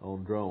see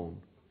on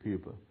drone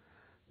pupa.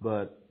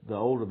 But the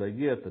older they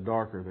get, the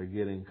darker they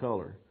get in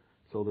color,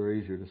 so they're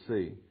easier to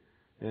see.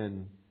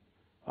 And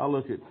I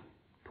look at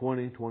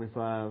 20,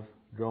 25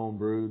 drone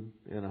brood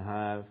in a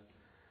hive,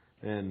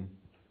 and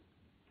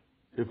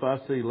if I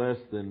see less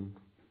than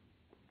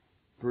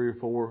 3 or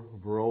 4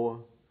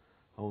 varroa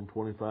on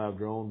 25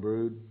 drone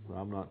brood,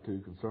 I'm not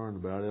too concerned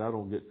about it. I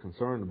don't get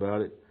concerned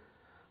about it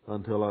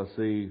until I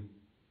see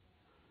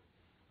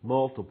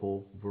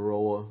multiple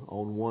varroa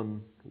on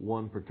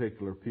one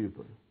particular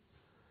pupa.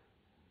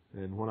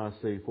 And when I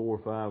see 4 or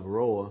 5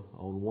 varroa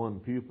on one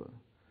pupa,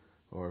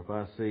 or if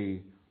I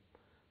see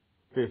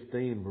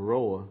 15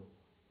 varroa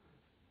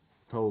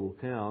total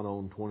count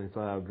on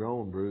 25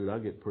 drone brood, I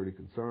get pretty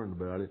concerned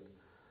about it.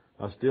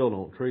 I still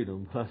don't treat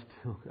them, but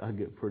I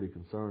get pretty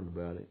concerned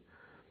about it.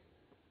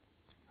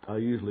 I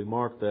usually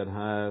mark that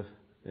hive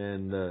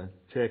and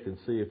check and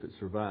see if it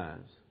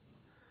survives.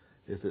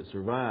 If it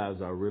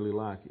survives, I really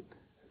like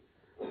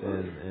it,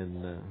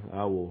 and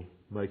I will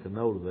make a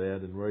note of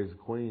that and raise a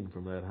queen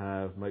from that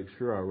hive. Make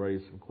sure I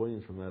raise some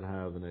queens from that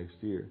hive the next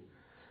year.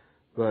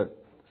 But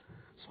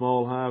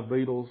small hive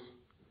beetles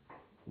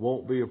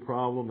won't be a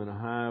problem in a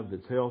hive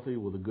that's healthy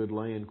with a good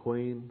laying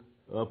queen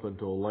up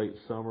until late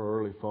summer,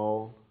 early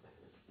fall.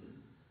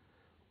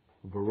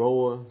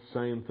 Varroa,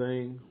 same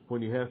thing.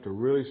 When you have to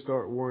really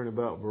start worrying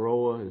about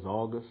varroa is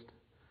August,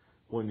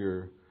 when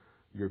your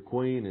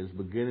queen is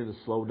beginning to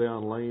slow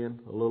down laying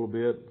a little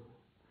bit,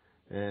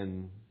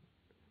 and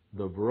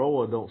the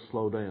varroa don't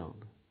slow down.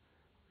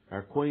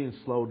 Our queens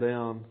slow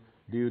down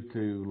due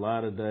to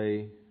light of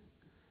day,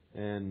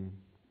 and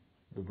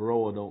the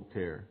varroa don't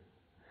care.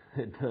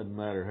 It doesn't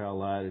matter how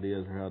light it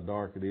is or how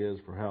dark it is,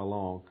 for how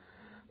long.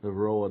 The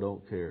varroa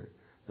don't care.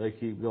 They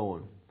keep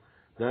going.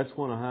 That's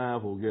when a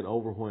hive will get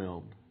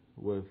overwhelmed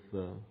with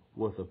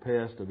a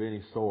pest of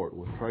any sort,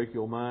 with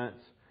tracheal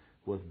mites,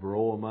 with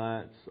varroa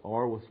mites,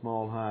 or with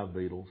small hive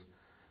beetles.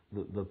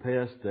 The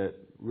pests that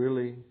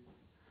really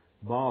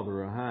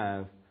bother a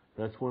hive,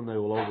 that's when they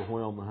will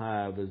overwhelm the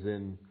hive, is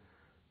in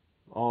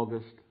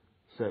August,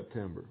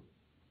 September.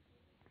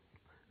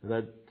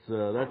 That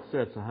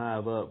sets a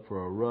hive up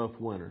for a rough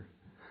winter,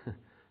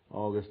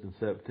 August and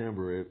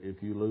September,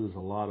 if you lose a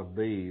lot of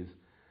bees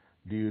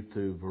due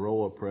to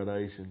varroa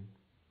predation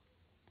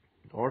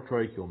or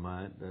tracheal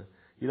mite.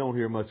 You don't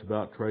hear much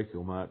about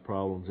tracheal mite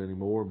problems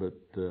anymore, but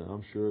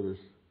I'm sure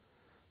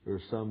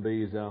there's some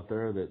bees out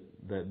there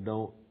that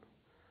don't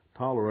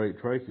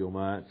tolerate tracheal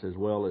mites as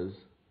well as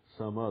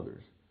some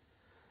others.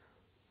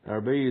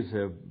 Our bees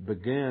have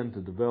begun to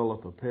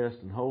develop a pest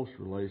and host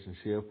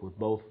relationship with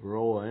both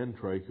varroa and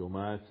tracheal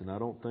mites, and I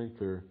don't think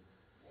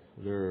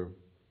they're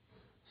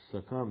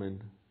succumbing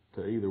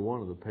to either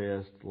one of the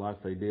pests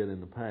like they did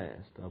in the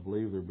past. I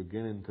believe they're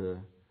beginning to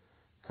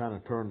kind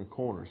of turn the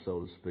corner,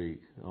 so to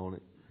speak, on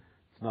it.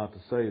 It's not to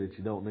say that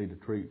you don't need to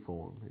treat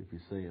for them if you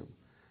see them.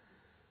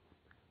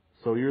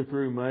 So you're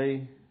through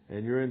May,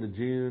 and you're into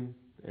June,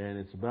 and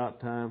it's about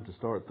time to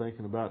start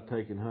thinking about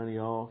taking honey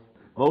off.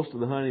 Most of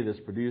the honey that's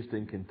produced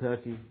in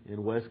Kentucky,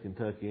 in West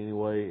Kentucky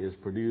anyway, is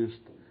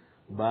produced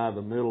by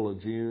the middle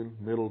of June,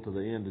 middle to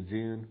the end of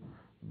June.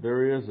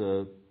 There is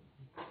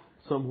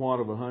somewhat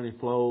of a honey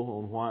flow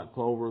on white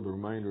clover the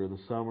remainder of the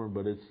summer,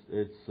 but it's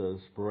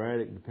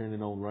sporadic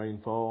depending on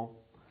rainfall.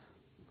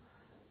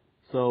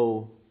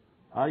 So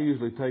I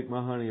usually take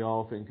my honey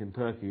off in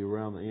Kentucky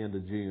around the end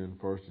of June,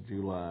 1st of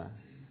July,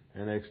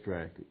 and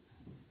extract it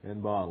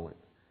and bottle it.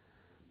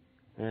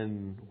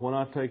 And when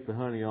I take the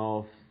honey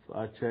off,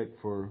 I check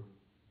for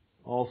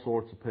all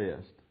sorts of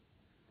pests.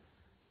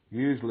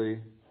 Usually,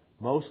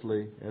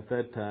 mostly at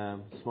that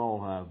time, small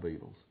hive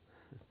beetles.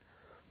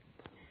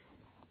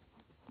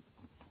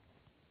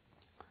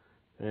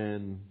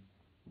 And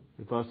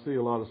if I see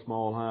a lot of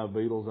small hive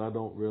beetles, I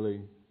don't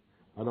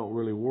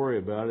really worry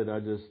about it.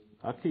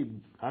 I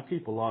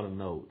keep a lot of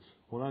notes.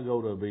 When I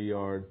go to a bee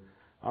yard,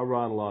 I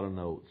write a lot of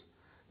notes.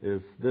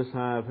 If this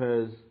hive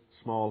has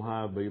small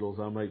hive beetles,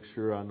 I make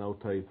sure I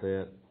notate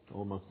that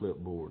on my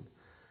clipboard.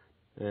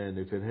 And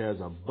if it has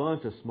a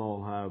bunch of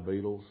small hive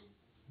beetles,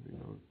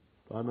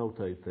 I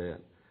notate that.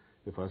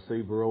 If I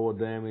see varroa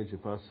damage,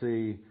 if I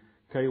see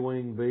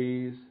K-wing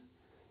bees,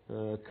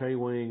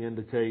 K-wing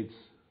indicates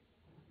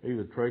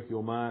either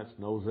tracheal mites,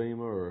 nosema,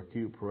 or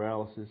acute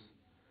paralysis.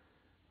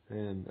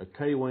 And a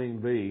K-wing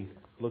bee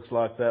looks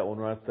like that one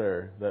right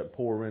there, that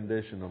poor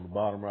rendition on the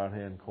bottom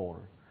right-hand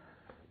corner.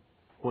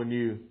 When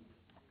you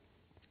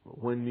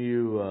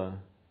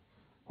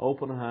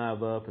open a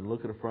hive up and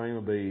look at a frame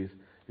of bees,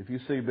 if you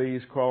see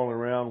bees crawling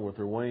around with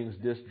their wings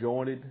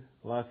disjointed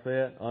like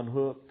that,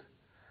 unhooked,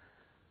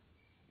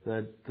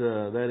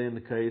 that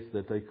indicates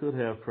that they could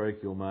have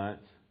tracheal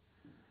mites.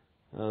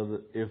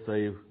 If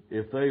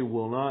they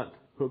will not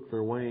hook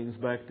their wings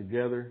back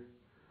together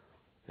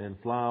and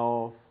fly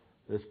off,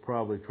 it's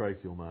probably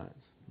tracheal mites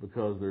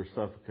because they're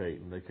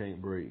suffocating. They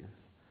can't breathe.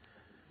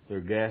 They're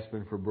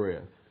gasping for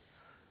breath.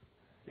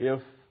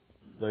 If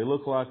they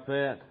look like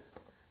that,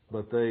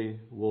 but they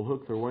will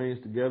hook their wings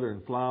together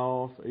and fly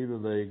off, either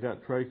they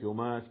got tracheal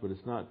mites, but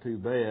it's not too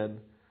bad,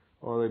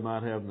 or they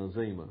might have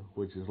nosema,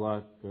 which is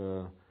like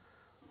the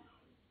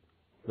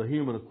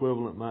human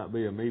equivalent might be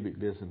amoebic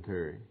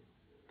dysentery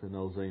to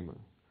nosema.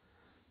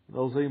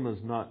 Nosema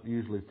is not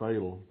usually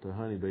fatal to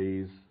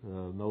honeybees.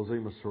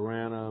 Nosema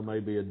cerana may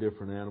be a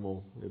different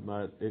animal.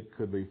 It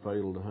could be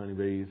fatal to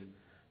honeybees.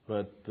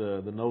 But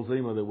the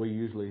nosema that we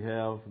usually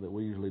have, that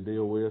we usually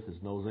deal with, is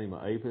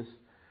nosema apis.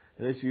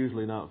 And it's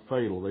usually not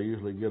fatal.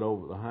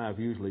 The hive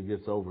usually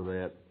gets over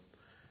that.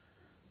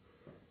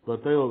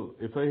 But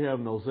if they have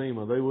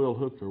nosema, they will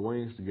hook their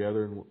wings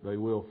together and they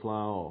will fly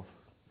off.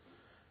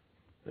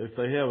 If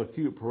they have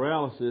acute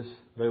paralysis,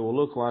 they will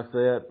look like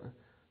that.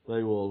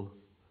 They will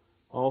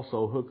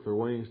also hook their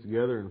wings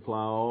together and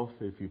fly off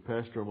if you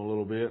pester them a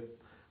little bit.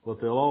 But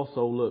they'll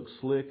also look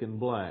slick and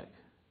black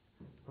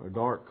or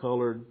dark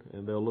colored,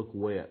 and they'll look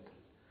wet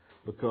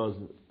because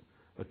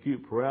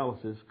acute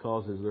paralysis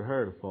causes their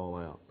hair to fall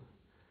out.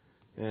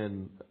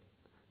 And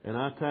an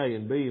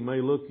Italian bee may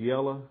look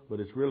yellow, but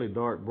it's really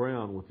dark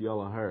brown with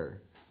yellow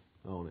hair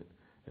on it.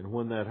 And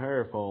when that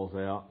hair falls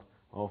out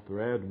off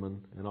their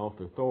abdomen and off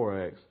their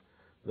thorax,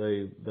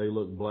 they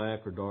look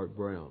black or dark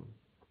brown.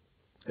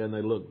 And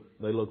they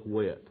look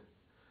wet.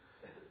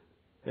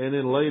 And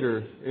in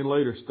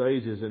later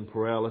stages in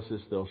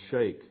paralysis, they'll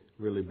shake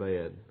really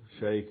bad,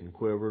 shake and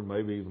quiver,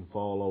 maybe even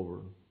fall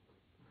over.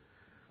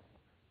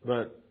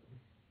 But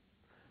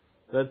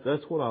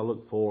that's what I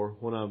look for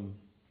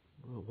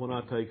when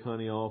I take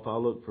honey off. I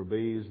look for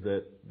bees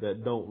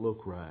that don't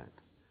look right,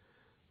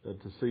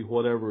 to see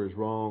whatever is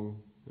wrong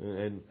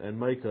and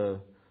make a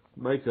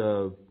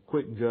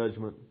quick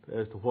judgment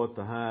as to what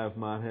the hive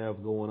might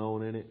have going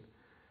on in it.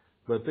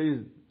 But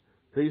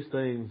these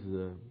things,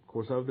 of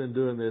course, I've been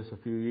doing this a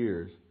few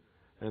years,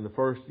 and the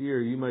first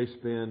year you may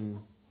spend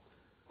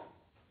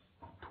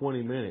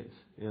 20 minutes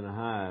in a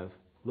hive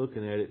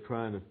looking at it,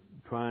 trying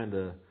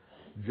to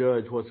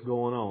judge what's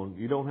going on.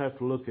 You don't have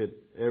to look at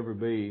every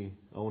bee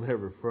on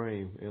every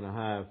frame in a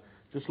hive.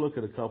 Just look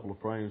at a couple of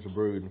frames of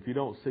brood. And if you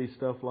don't see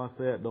stuff like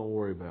that, don't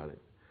worry about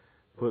it.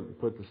 Put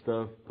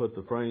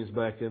the frames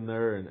back in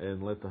there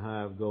and let the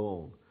hive go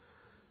on.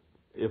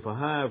 If a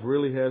hive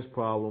really has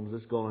problems,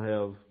 it's going to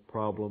have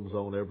problems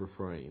on every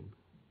frame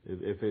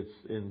if it's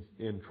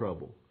in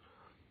trouble.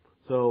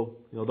 So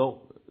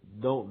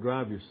don't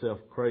drive yourself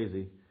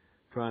crazy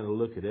trying to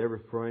look at every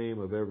frame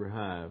of every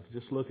hive.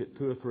 Just look at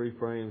 2 or 3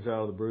 frames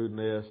out of the brood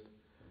nest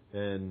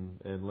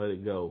and let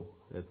it go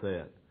at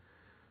that.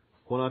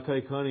 When I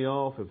take honey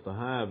off, if the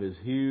hive is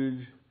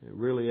huge,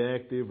 really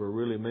active, or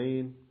really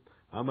mean,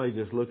 I may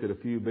just look at a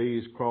few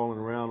bees crawling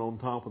around on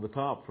top of the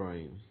top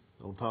frames,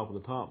 on top of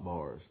the top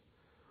bars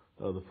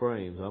of the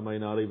frames. I may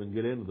not even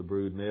get into the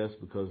brood nest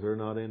because they're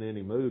not in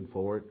any mood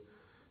for it,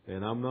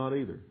 and I'm not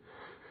either.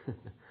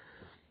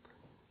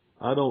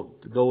 I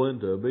don't go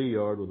into a bee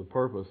yard with the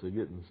purpose of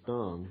getting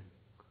stung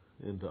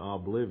into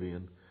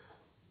oblivion,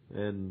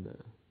 and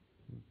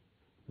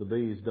the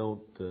bees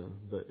don't,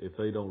 if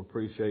they don't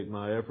appreciate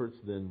my efforts,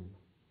 then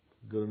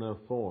good enough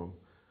for them.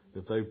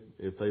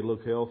 If they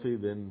look healthy,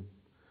 then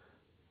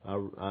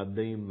I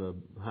deem the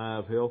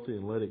hive healthy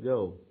and let it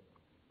go.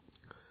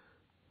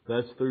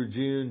 That's through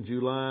June.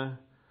 July,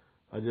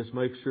 I just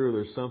make sure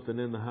there's something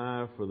in the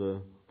hive for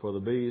the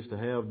bees to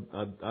have.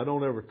 I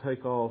don't ever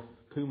take off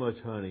too much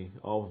honey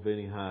off of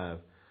any hive.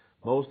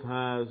 Most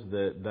hives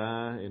that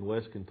die in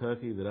West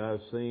Kentucky that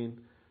I've seen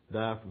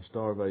die from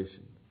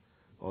starvation,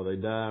 or they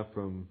die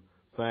from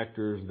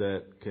factors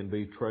that can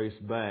be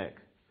traced back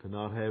to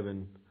not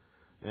having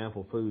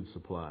ample food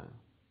supply.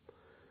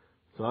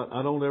 So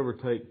I don't ever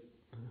take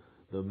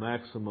the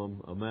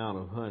maximum amount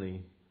of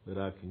honey that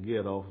I can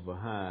get off of a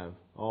hive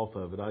off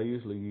of it. I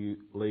usually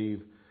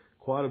leave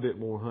quite a bit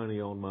more honey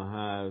on my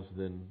hives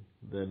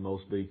than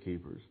most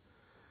beekeepers.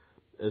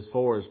 As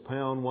far as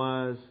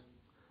pound-wise,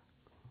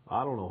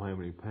 I don't know how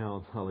many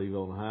pounds I leave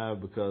on the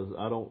hive, because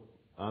I don't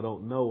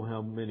know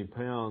how many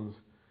pounds.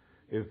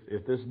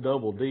 If this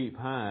double deep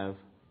hive,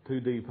 2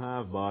 deep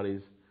hive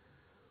bodies,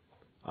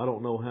 I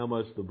don't know how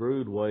much the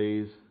brood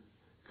weighs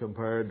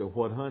compared to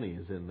what honey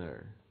is in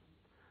there.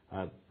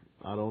 I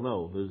don't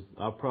know.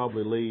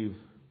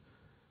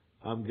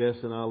 I'm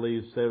guessing I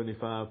leave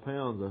 75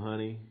 pounds of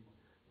honey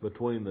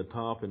between the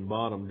top and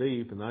bottom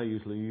deep, and I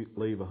usually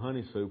leave a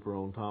honey super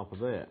on top of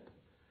that,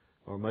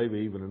 or maybe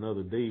even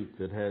another deep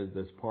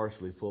that's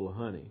partially full of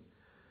honey.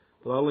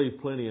 But I leave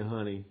plenty of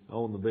honey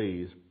on the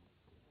bees,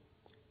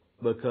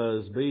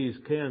 because bees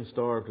can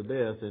starve to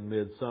death in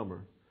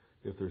midsummer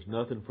if there's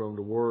nothing for them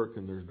to work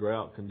and there's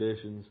drought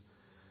conditions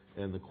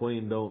and the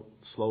queen don't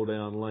slow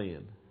down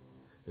laying.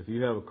 If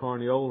you have a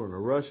Carniola and a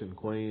Russian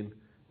queen,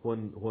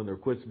 when there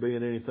quits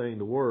being anything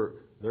to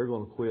work, they're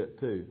going to quit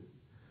too.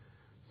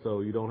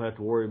 So you don't have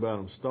to worry about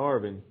them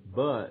starving,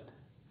 but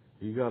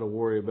you got to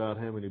worry about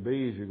how many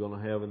bees you're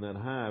going to have in that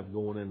hive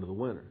going into the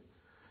winter.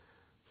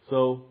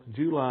 So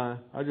July,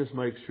 I just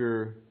make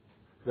sure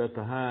that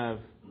the hive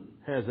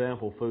has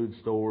ample food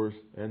stores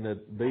and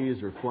that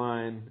bees are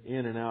flying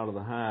in and out of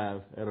the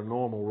hive at a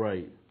normal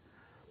rate.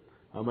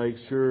 I make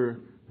sure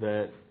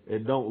that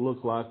it don't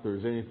look like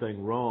there's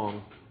anything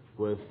wrong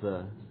going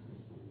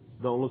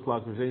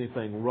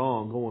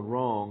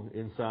wrong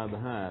inside the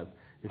hive.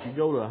 If you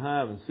go to a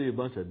hive and see a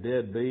bunch of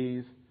dead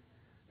bees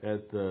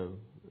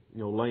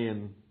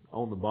laying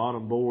on the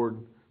bottom board,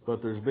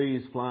 but there's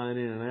bees flying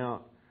in and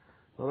out,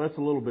 well, that's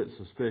a little bit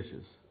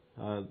suspicious.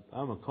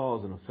 I'm a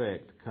cause and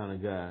effect kind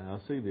of guy. I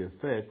see the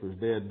effect, there's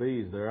dead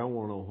bees there, I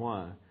want to know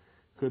why.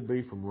 Could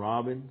be from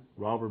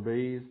robber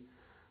bees,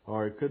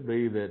 or it could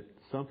be that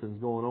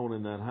something's going on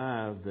in that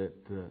hive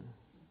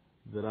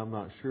that I'm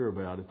not sure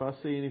about. If I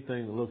see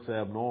anything that looks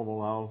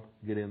abnormal, I'll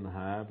get in the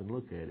hive and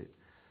look at it.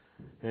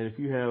 And if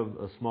you have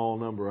a small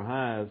number of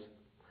hives,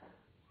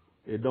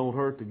 it don't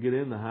hurt to get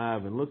in the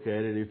hive and look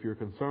at it if you're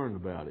concerned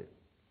about it.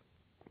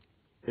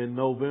 In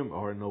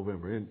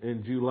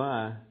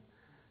July,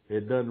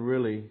 they're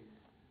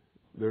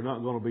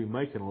not going to be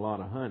making a lot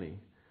of honey,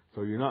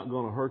 so you're not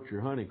going to hurt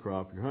your honey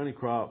crop. Your honey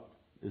crop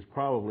is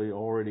probably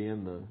already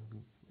in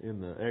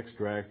the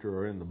extractor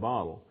or in the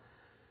bottle.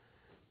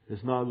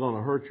 It's not going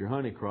to hurt your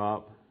honey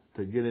crop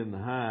to get in the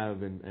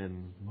hive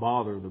and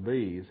bother the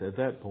bees at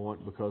that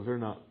point, because they're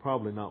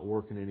probably not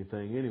working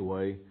anything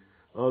anyway,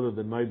 other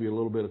than maybe a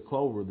little bit of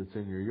clover that's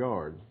in your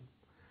yard.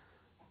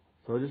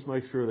 So just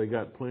make sure they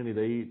got plenty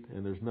to eat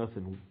and there's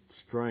nothing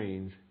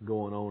strange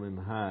going on in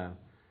the hive.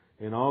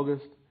 In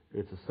August,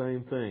 it's the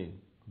same thing,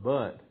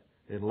 but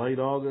in late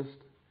August,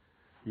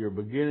 you're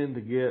beginning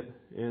to get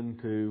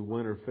into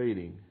winter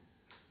feeding,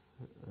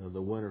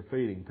 the winter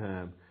feeding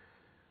time.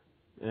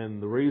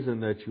 And the reason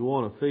that you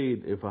want to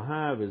feed, if a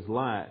hive is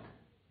light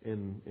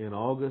in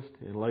August,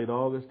 in late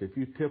August, if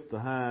you tip the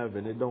hive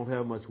and it don't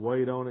have much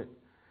weight on it,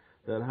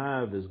 that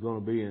hive is going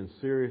to be in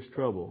serious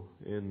trouble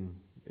in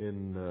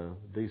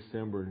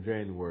December and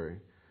January.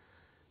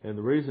 And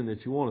the reason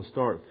that you want to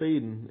start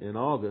feeding in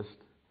August,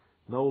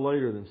 no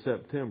later than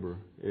September,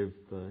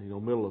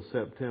 middle of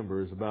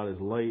September is about as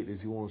late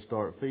as you want to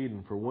start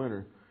feeding for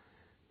winter,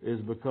 is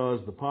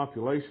because the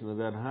population of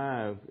that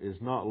hive is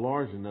not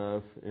large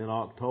enough in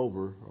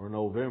October or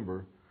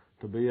November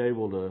to be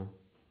able to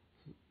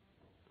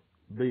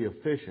be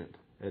efficient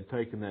at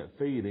taking that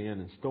feed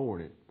in and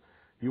storing it.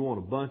 You want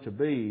a bunch of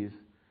bees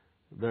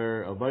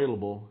there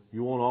available.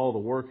 You want all the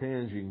work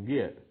hands you can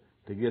get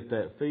to get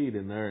that feed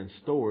in there and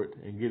store it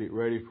and get it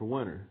ready for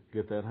winter,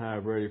 get that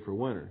hive ready for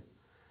winter.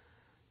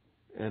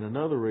 And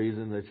another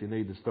reason that you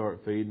need to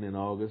start feeding in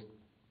August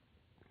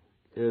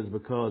is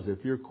because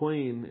if your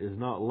queen is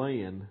not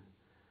laying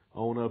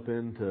on up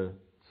into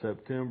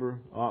September,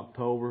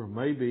 October,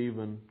 maybe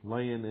even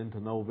laying into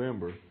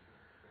November,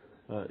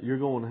 you're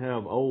going to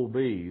have old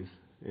bees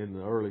in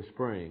the early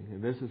spring.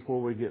 And this is where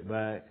we get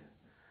back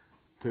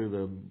to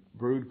the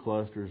brood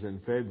clusters in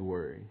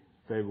February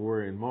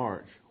and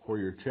March, where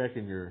you're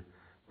checking your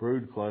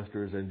brood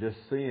clusters and just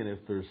seeing if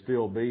there's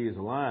still bees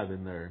alive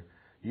in there.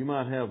 You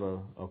might have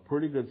a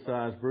pretty good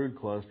sized brood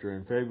cluster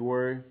in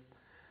February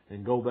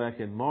and go back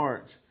in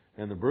March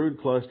and the brood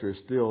cluster is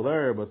still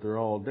there, but they're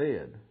all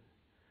dead.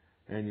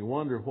 And you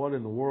wonder what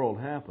in the world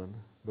happened,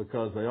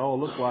 because they all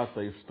look like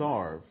they've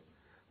starved.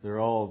 They're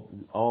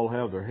all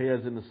have their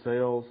heads in the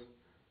cells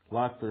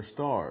like they're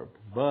starved,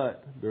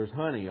 but there's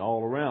honey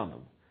all around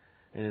them.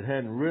 And it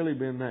hadn't really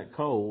been that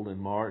cold in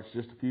March,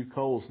 just a few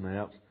cold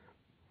snaps.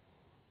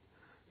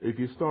 If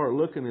you start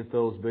looking at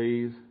those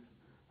bees,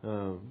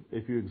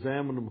 if you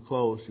examine them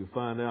close, you'll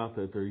find out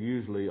that they're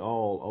usually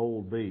all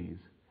old bees.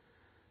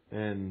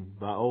 And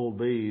by old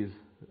bees,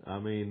 I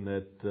mean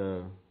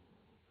that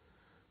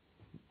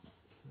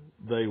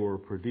they were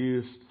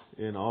produced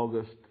in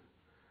August.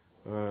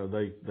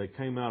 They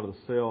came out of the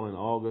cell in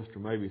August or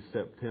maybe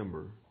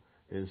September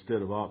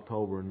instead of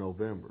October and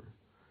November.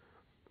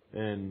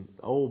 And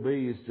old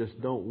bees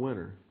just don't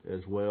winter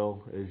as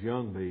well as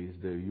young bees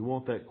do. You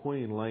want that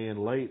queen laying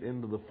late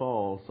into the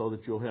fall so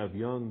that you'll have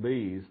young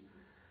bees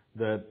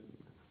that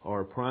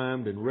are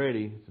primed and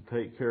ready to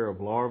take care of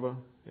larvae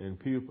and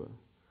pupa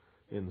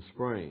in the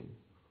spring.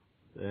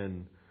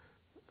 And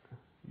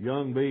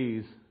young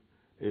bees,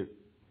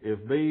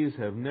 if bees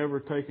have never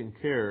taken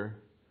care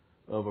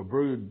of a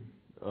brood,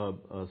 a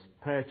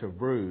patch of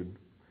brood,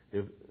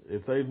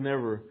 if they've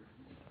never,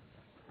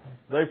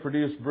 they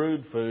produce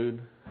brood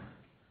food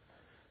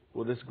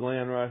with this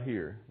gland right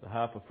here, the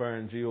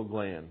hypopharyngeal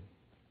gland.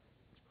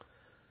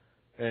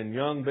 And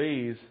young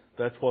bees,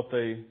 that's what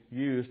they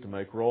use to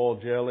make royal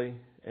jelly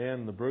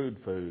and the brood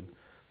food.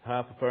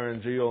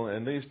 Hypopharyngeal,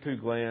 and these two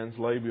glands,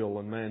 labial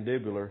and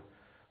mandibular,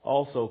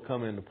 also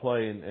come into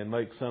play and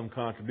make some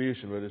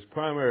contribution, but it's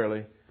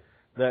primarily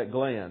that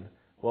gland.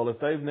 Well, if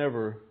they've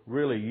never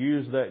really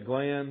used that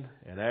gland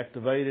and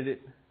activated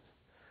it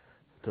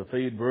to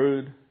feed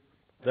brood,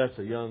 that's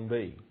a young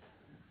bee.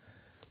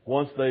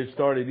 Once they've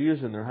started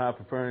using their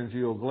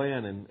hypopharyngeal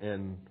gland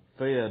and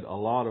fed a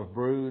lot of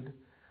brood,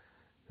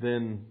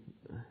 then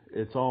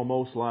it's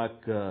almost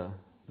like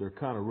they're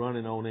kind of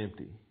running on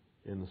empty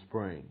in the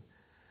spring,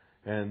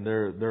 and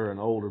they're an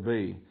older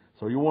bee.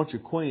 So you want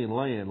your queen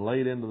laying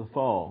late into the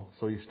fall.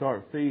 So you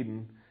start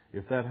feeding.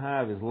 If that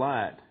hive is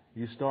light,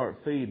 you start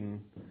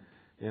feeding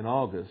in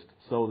August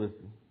so that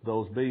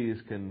those bees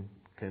can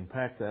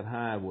pack that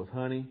hive with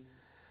honey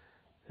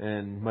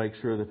and make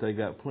sure that they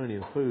got plenty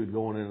of food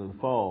going into the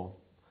fall.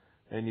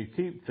 And you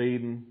keep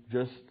feeding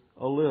just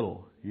a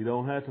little. You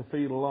don't have to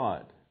feed a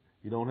lot.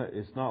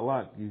 It's not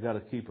like you got to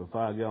keep a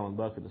 5-gallon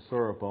bucket of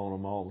syrup on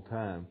them all the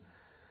time.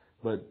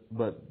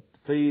 But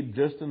feed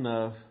just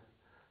enough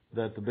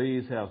that the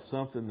bees have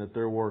something that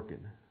they're working,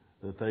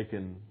 that they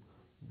can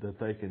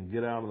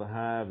get out of the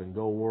hive and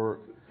go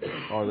work,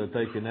 or that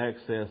they can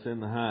access in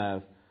the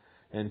hive,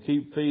 and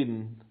keep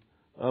feeding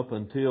up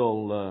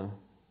until,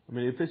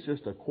 if it's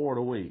just a quart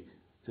a week,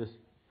 just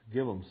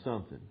give them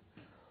something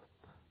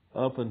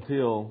up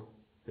until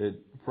it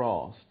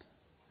frost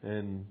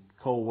and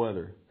cold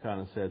weather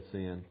kind of sets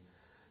in.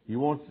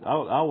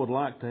 I would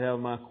like to have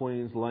my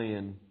queens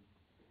laying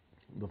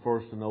the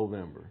 1st of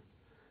November.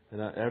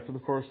 And after the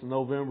 1st of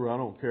November, I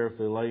don't care if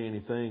they lay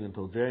anything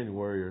until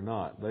January or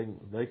not.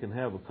 They can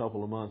have a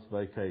couple of months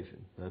vacation.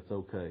 That's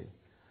okay.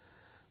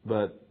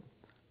 But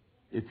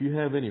if you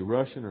have any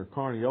Russian or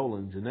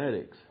Carniolan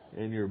genetics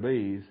in your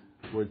bees,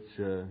 which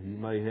you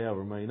may have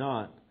or may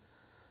not,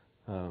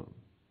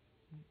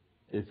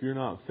 if you're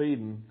not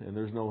feeding and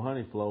there's no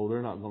honey flow,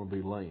 they're not going to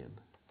be laying.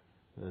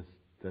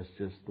 That's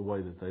just the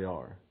way that they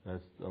are.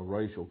 That's a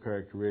racial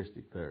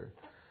characteristic there.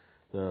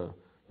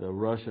 The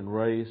Russian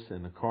race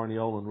and the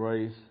Carniolan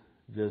race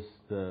just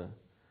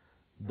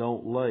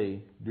don't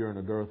lay during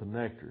a dearth of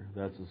nectar.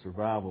 That's a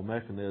survival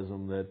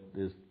mechanism that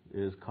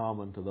is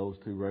common to those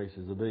two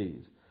races of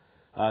bees.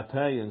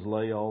 Italians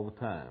lay all the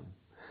time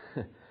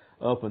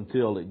up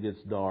until it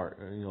gets dark.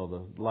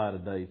 The light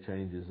of day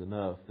changes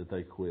enough that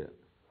they quit.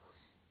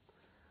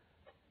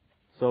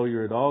 So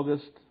you're at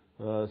August,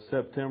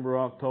 September,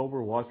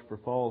 October. Watch for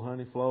fall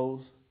honey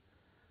flows.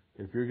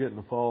 If you're getting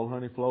a fall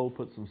honey flow,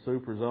 put some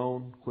supers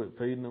on. Quit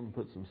feeding them,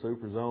 put some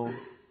supers on,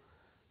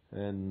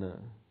 and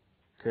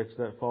catch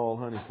that fall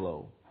honey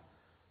flow.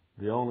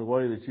 The only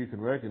way that you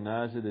can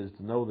recognize it is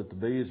to know that the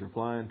bees are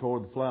flying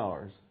toward the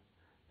flowers,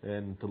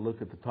 and to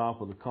look at the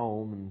top of the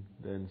comb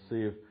and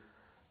see if,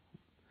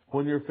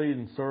 when you're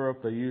feeding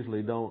syrup, they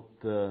usually don't,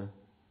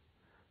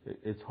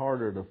 it's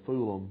harder to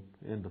fool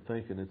them into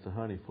thinking it's a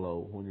honey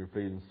flow when you're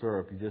feeding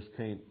syrup. You just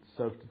can't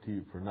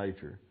substitute for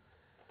nature.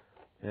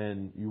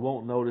 And you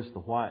won't notice the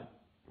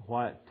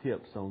white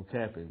tips on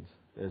cappings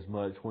as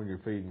much when you're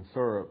feeding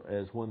syrup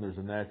as when there's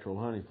a natural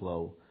honey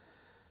flow,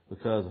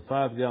 because a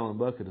 5-gallon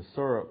bucket of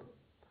syrup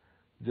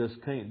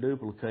just can't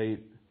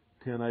duplicate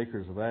 10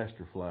 acres of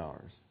aster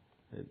flowers.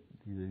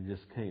 You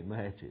just can't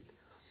match it.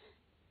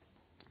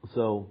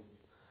 So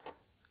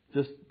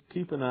just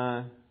keep an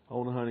eye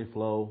on the honey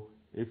flow.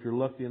 If you're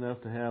lucky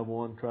enough to have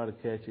one, try to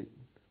catch it.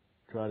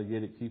 Try to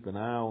get it. Keep an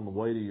eye on the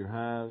weight of your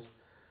hives.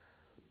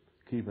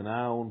 Keep an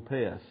eye on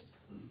pests.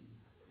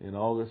 In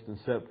August and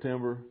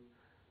September,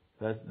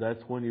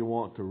 that's when you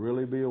want to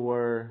really be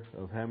aware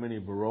of how many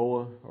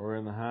varroa are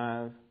in the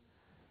hive.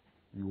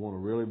 You want to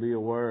really be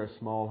aware of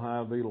small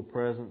hive beetle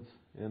presence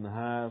in the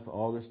hive,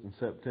 August and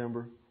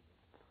September.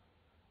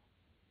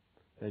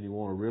 And you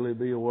want to really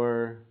be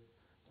aware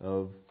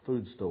of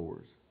food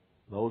stores.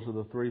 Those are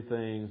the three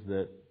things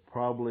that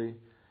probably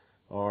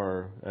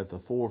are at the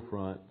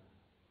forefront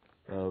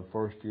of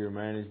first year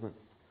management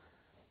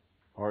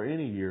or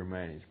any year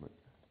management.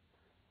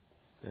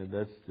 And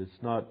it's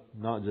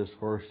not just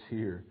first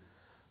year,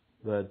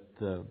 but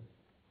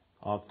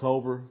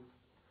October,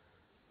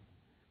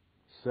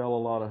 sell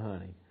a lot of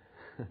honey.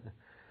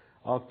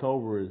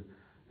 October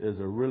is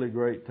a really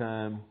great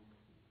time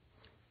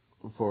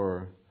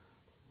for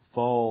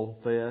fall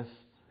fests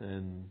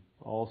and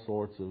all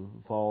sorts of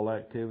fall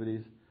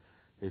activities.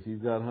 If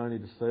you've got honey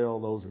to sell,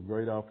 those are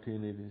great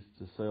opportunities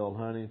to sell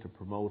honey, to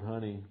promote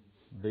honey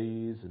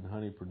bees and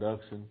honey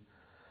production.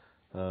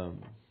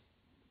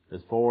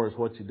 As far as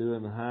what you do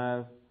in the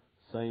hive,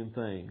 same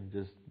thing.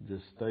 Just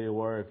stay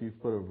aware. If you've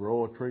put a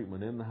varroa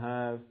treatment in the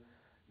hive,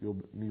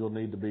 you'll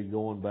need to be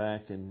going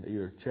back and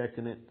either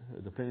checking it,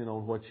 depending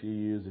on what you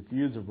use. If you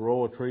use a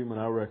varroa treatment,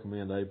 I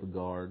recommend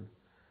ApiGuard.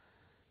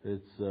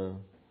 It's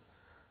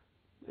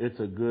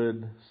a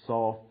good,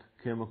 soft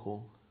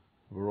chemical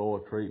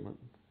varroa treatment,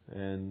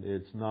 and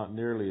it's not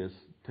nearly as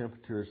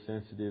temperature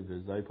sensitive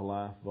as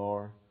Apilife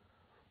Var,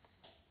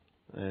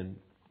 and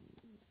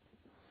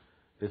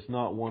it's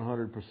not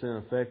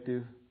 100%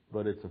 effective,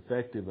 but it's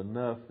effective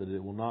enough that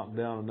it will knock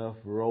down enough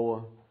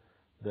varroa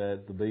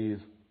that the bees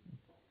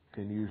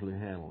can usually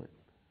handle it.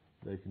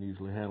 They can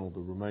usually handle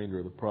the remainder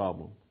of the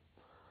problem.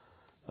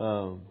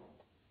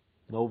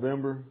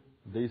 November,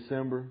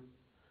 December,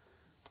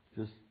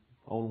 just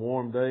on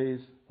warm days,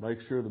 make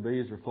sure the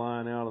bees are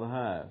flying out of the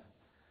hive.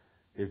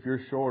 If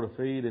you're short of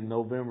feed in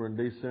November and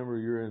December,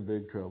 you're in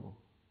big trouble.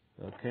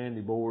 A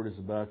candy board is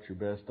about your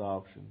best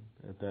option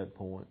at that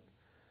point.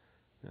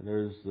 And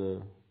there's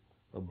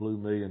a blue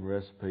million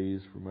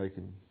recipes for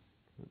making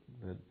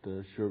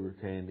that sugar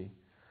candy.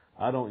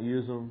 I don't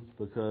use them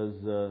because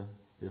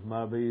if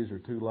my bees are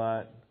too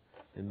light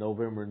in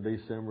November and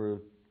December,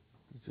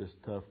 it's just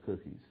tough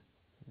cookies.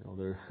 You know,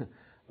 they're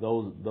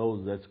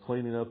those that's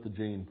cleaning up the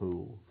gene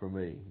pool for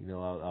me. You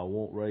know, I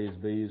won't raise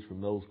bees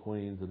from those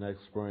queens the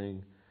next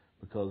spring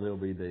because they'll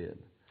be dead.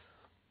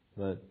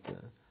 But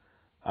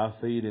I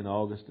feed in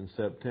August and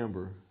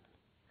September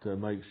to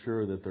make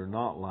sure that they're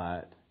not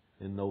light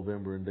in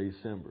November and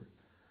December.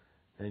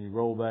 And you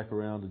roll back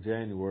around to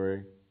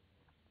January,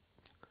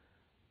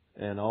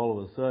 and all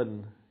of a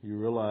sudden you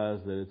realize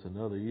that it's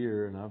another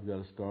year and I've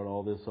got to start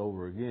all this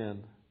over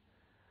again.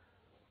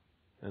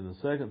 And the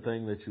second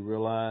thing that you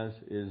realize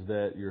is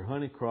that your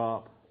honey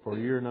crop for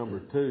year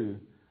number 2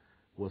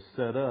 was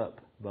set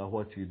up by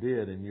what you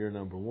did in year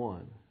number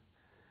 1.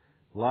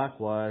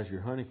 Likewise,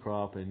 your honey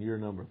crop in year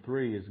number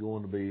 3 is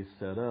going to be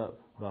set up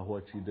by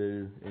what you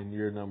do in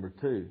year number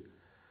 2.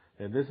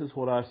 And this is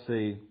what I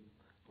see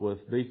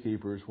with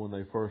beekeepers when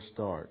they first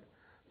start.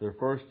 Their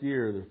first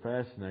year,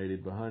 they're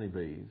fascinated by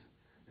honeybees.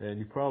 And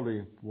you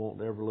probably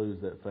won't ever lose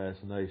that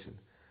fascination.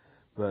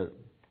 But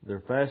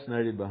they're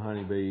fascinated by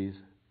honeybees,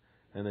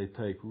 and they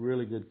take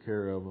really good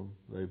care of them.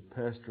 They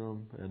pester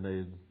them, and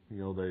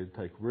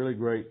they take really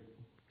great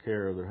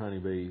care of their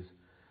honeybees.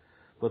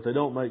 But they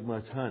don't make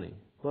much honey.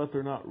 But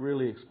they're not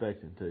really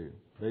expecting to.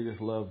 They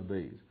just love the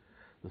bees.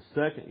 The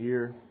second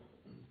year,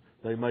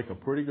 they make a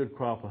pretty good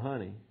crop of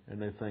honey,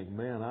 and they think,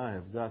 man, I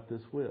have got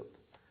this whipped.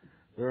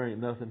 There ain't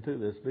nothing to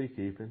this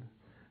beekeeping.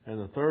 And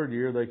the third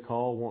year, they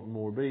call wanting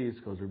more bees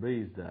because their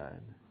bees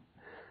died.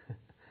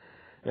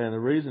 And the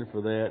reason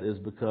for that is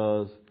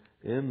because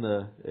in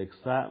the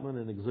excitement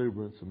and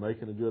exuberance of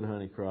making a good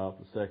honey crop,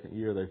 the second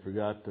year, they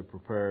forgot to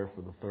prepare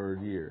for the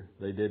third year.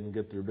 They didn't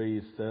get their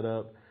bees set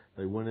up.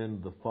 They went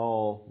into the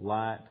fall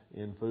light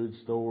in food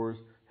stores,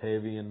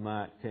 heavy in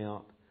mite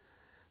count.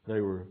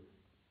 They were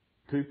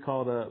too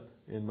caught up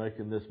in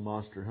making this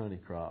monster honey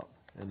crop,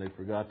 and they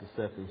forgot to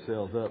set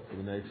themselves up for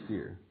the next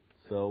year.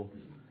 So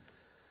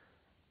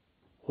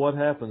what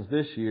happens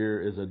this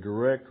year is a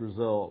direct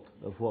result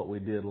of what we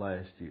did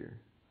last year.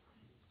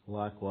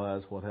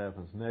 Likewise, what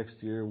happens next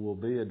year will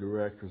be a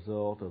direct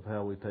result of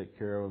how we take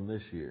care of them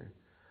this year.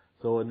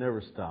 So it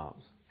never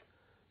stops.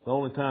 The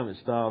only time it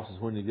stops is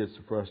when you get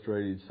so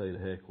frustrated you say to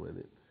heck with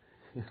it.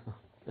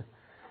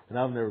 And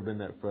I've never been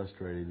that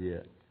frustrated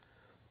yet.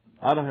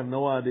 I don't have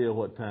no idea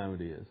what time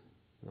it is.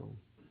 So,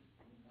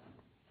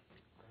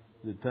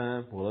 is it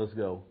time? Well, let's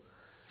go.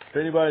 If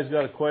anybody's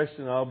got a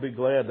question, I'll be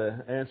glad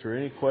to answer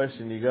any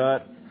question you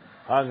got.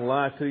 I can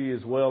lie to you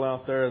as well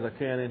out there as I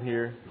can in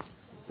here.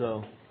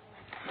 So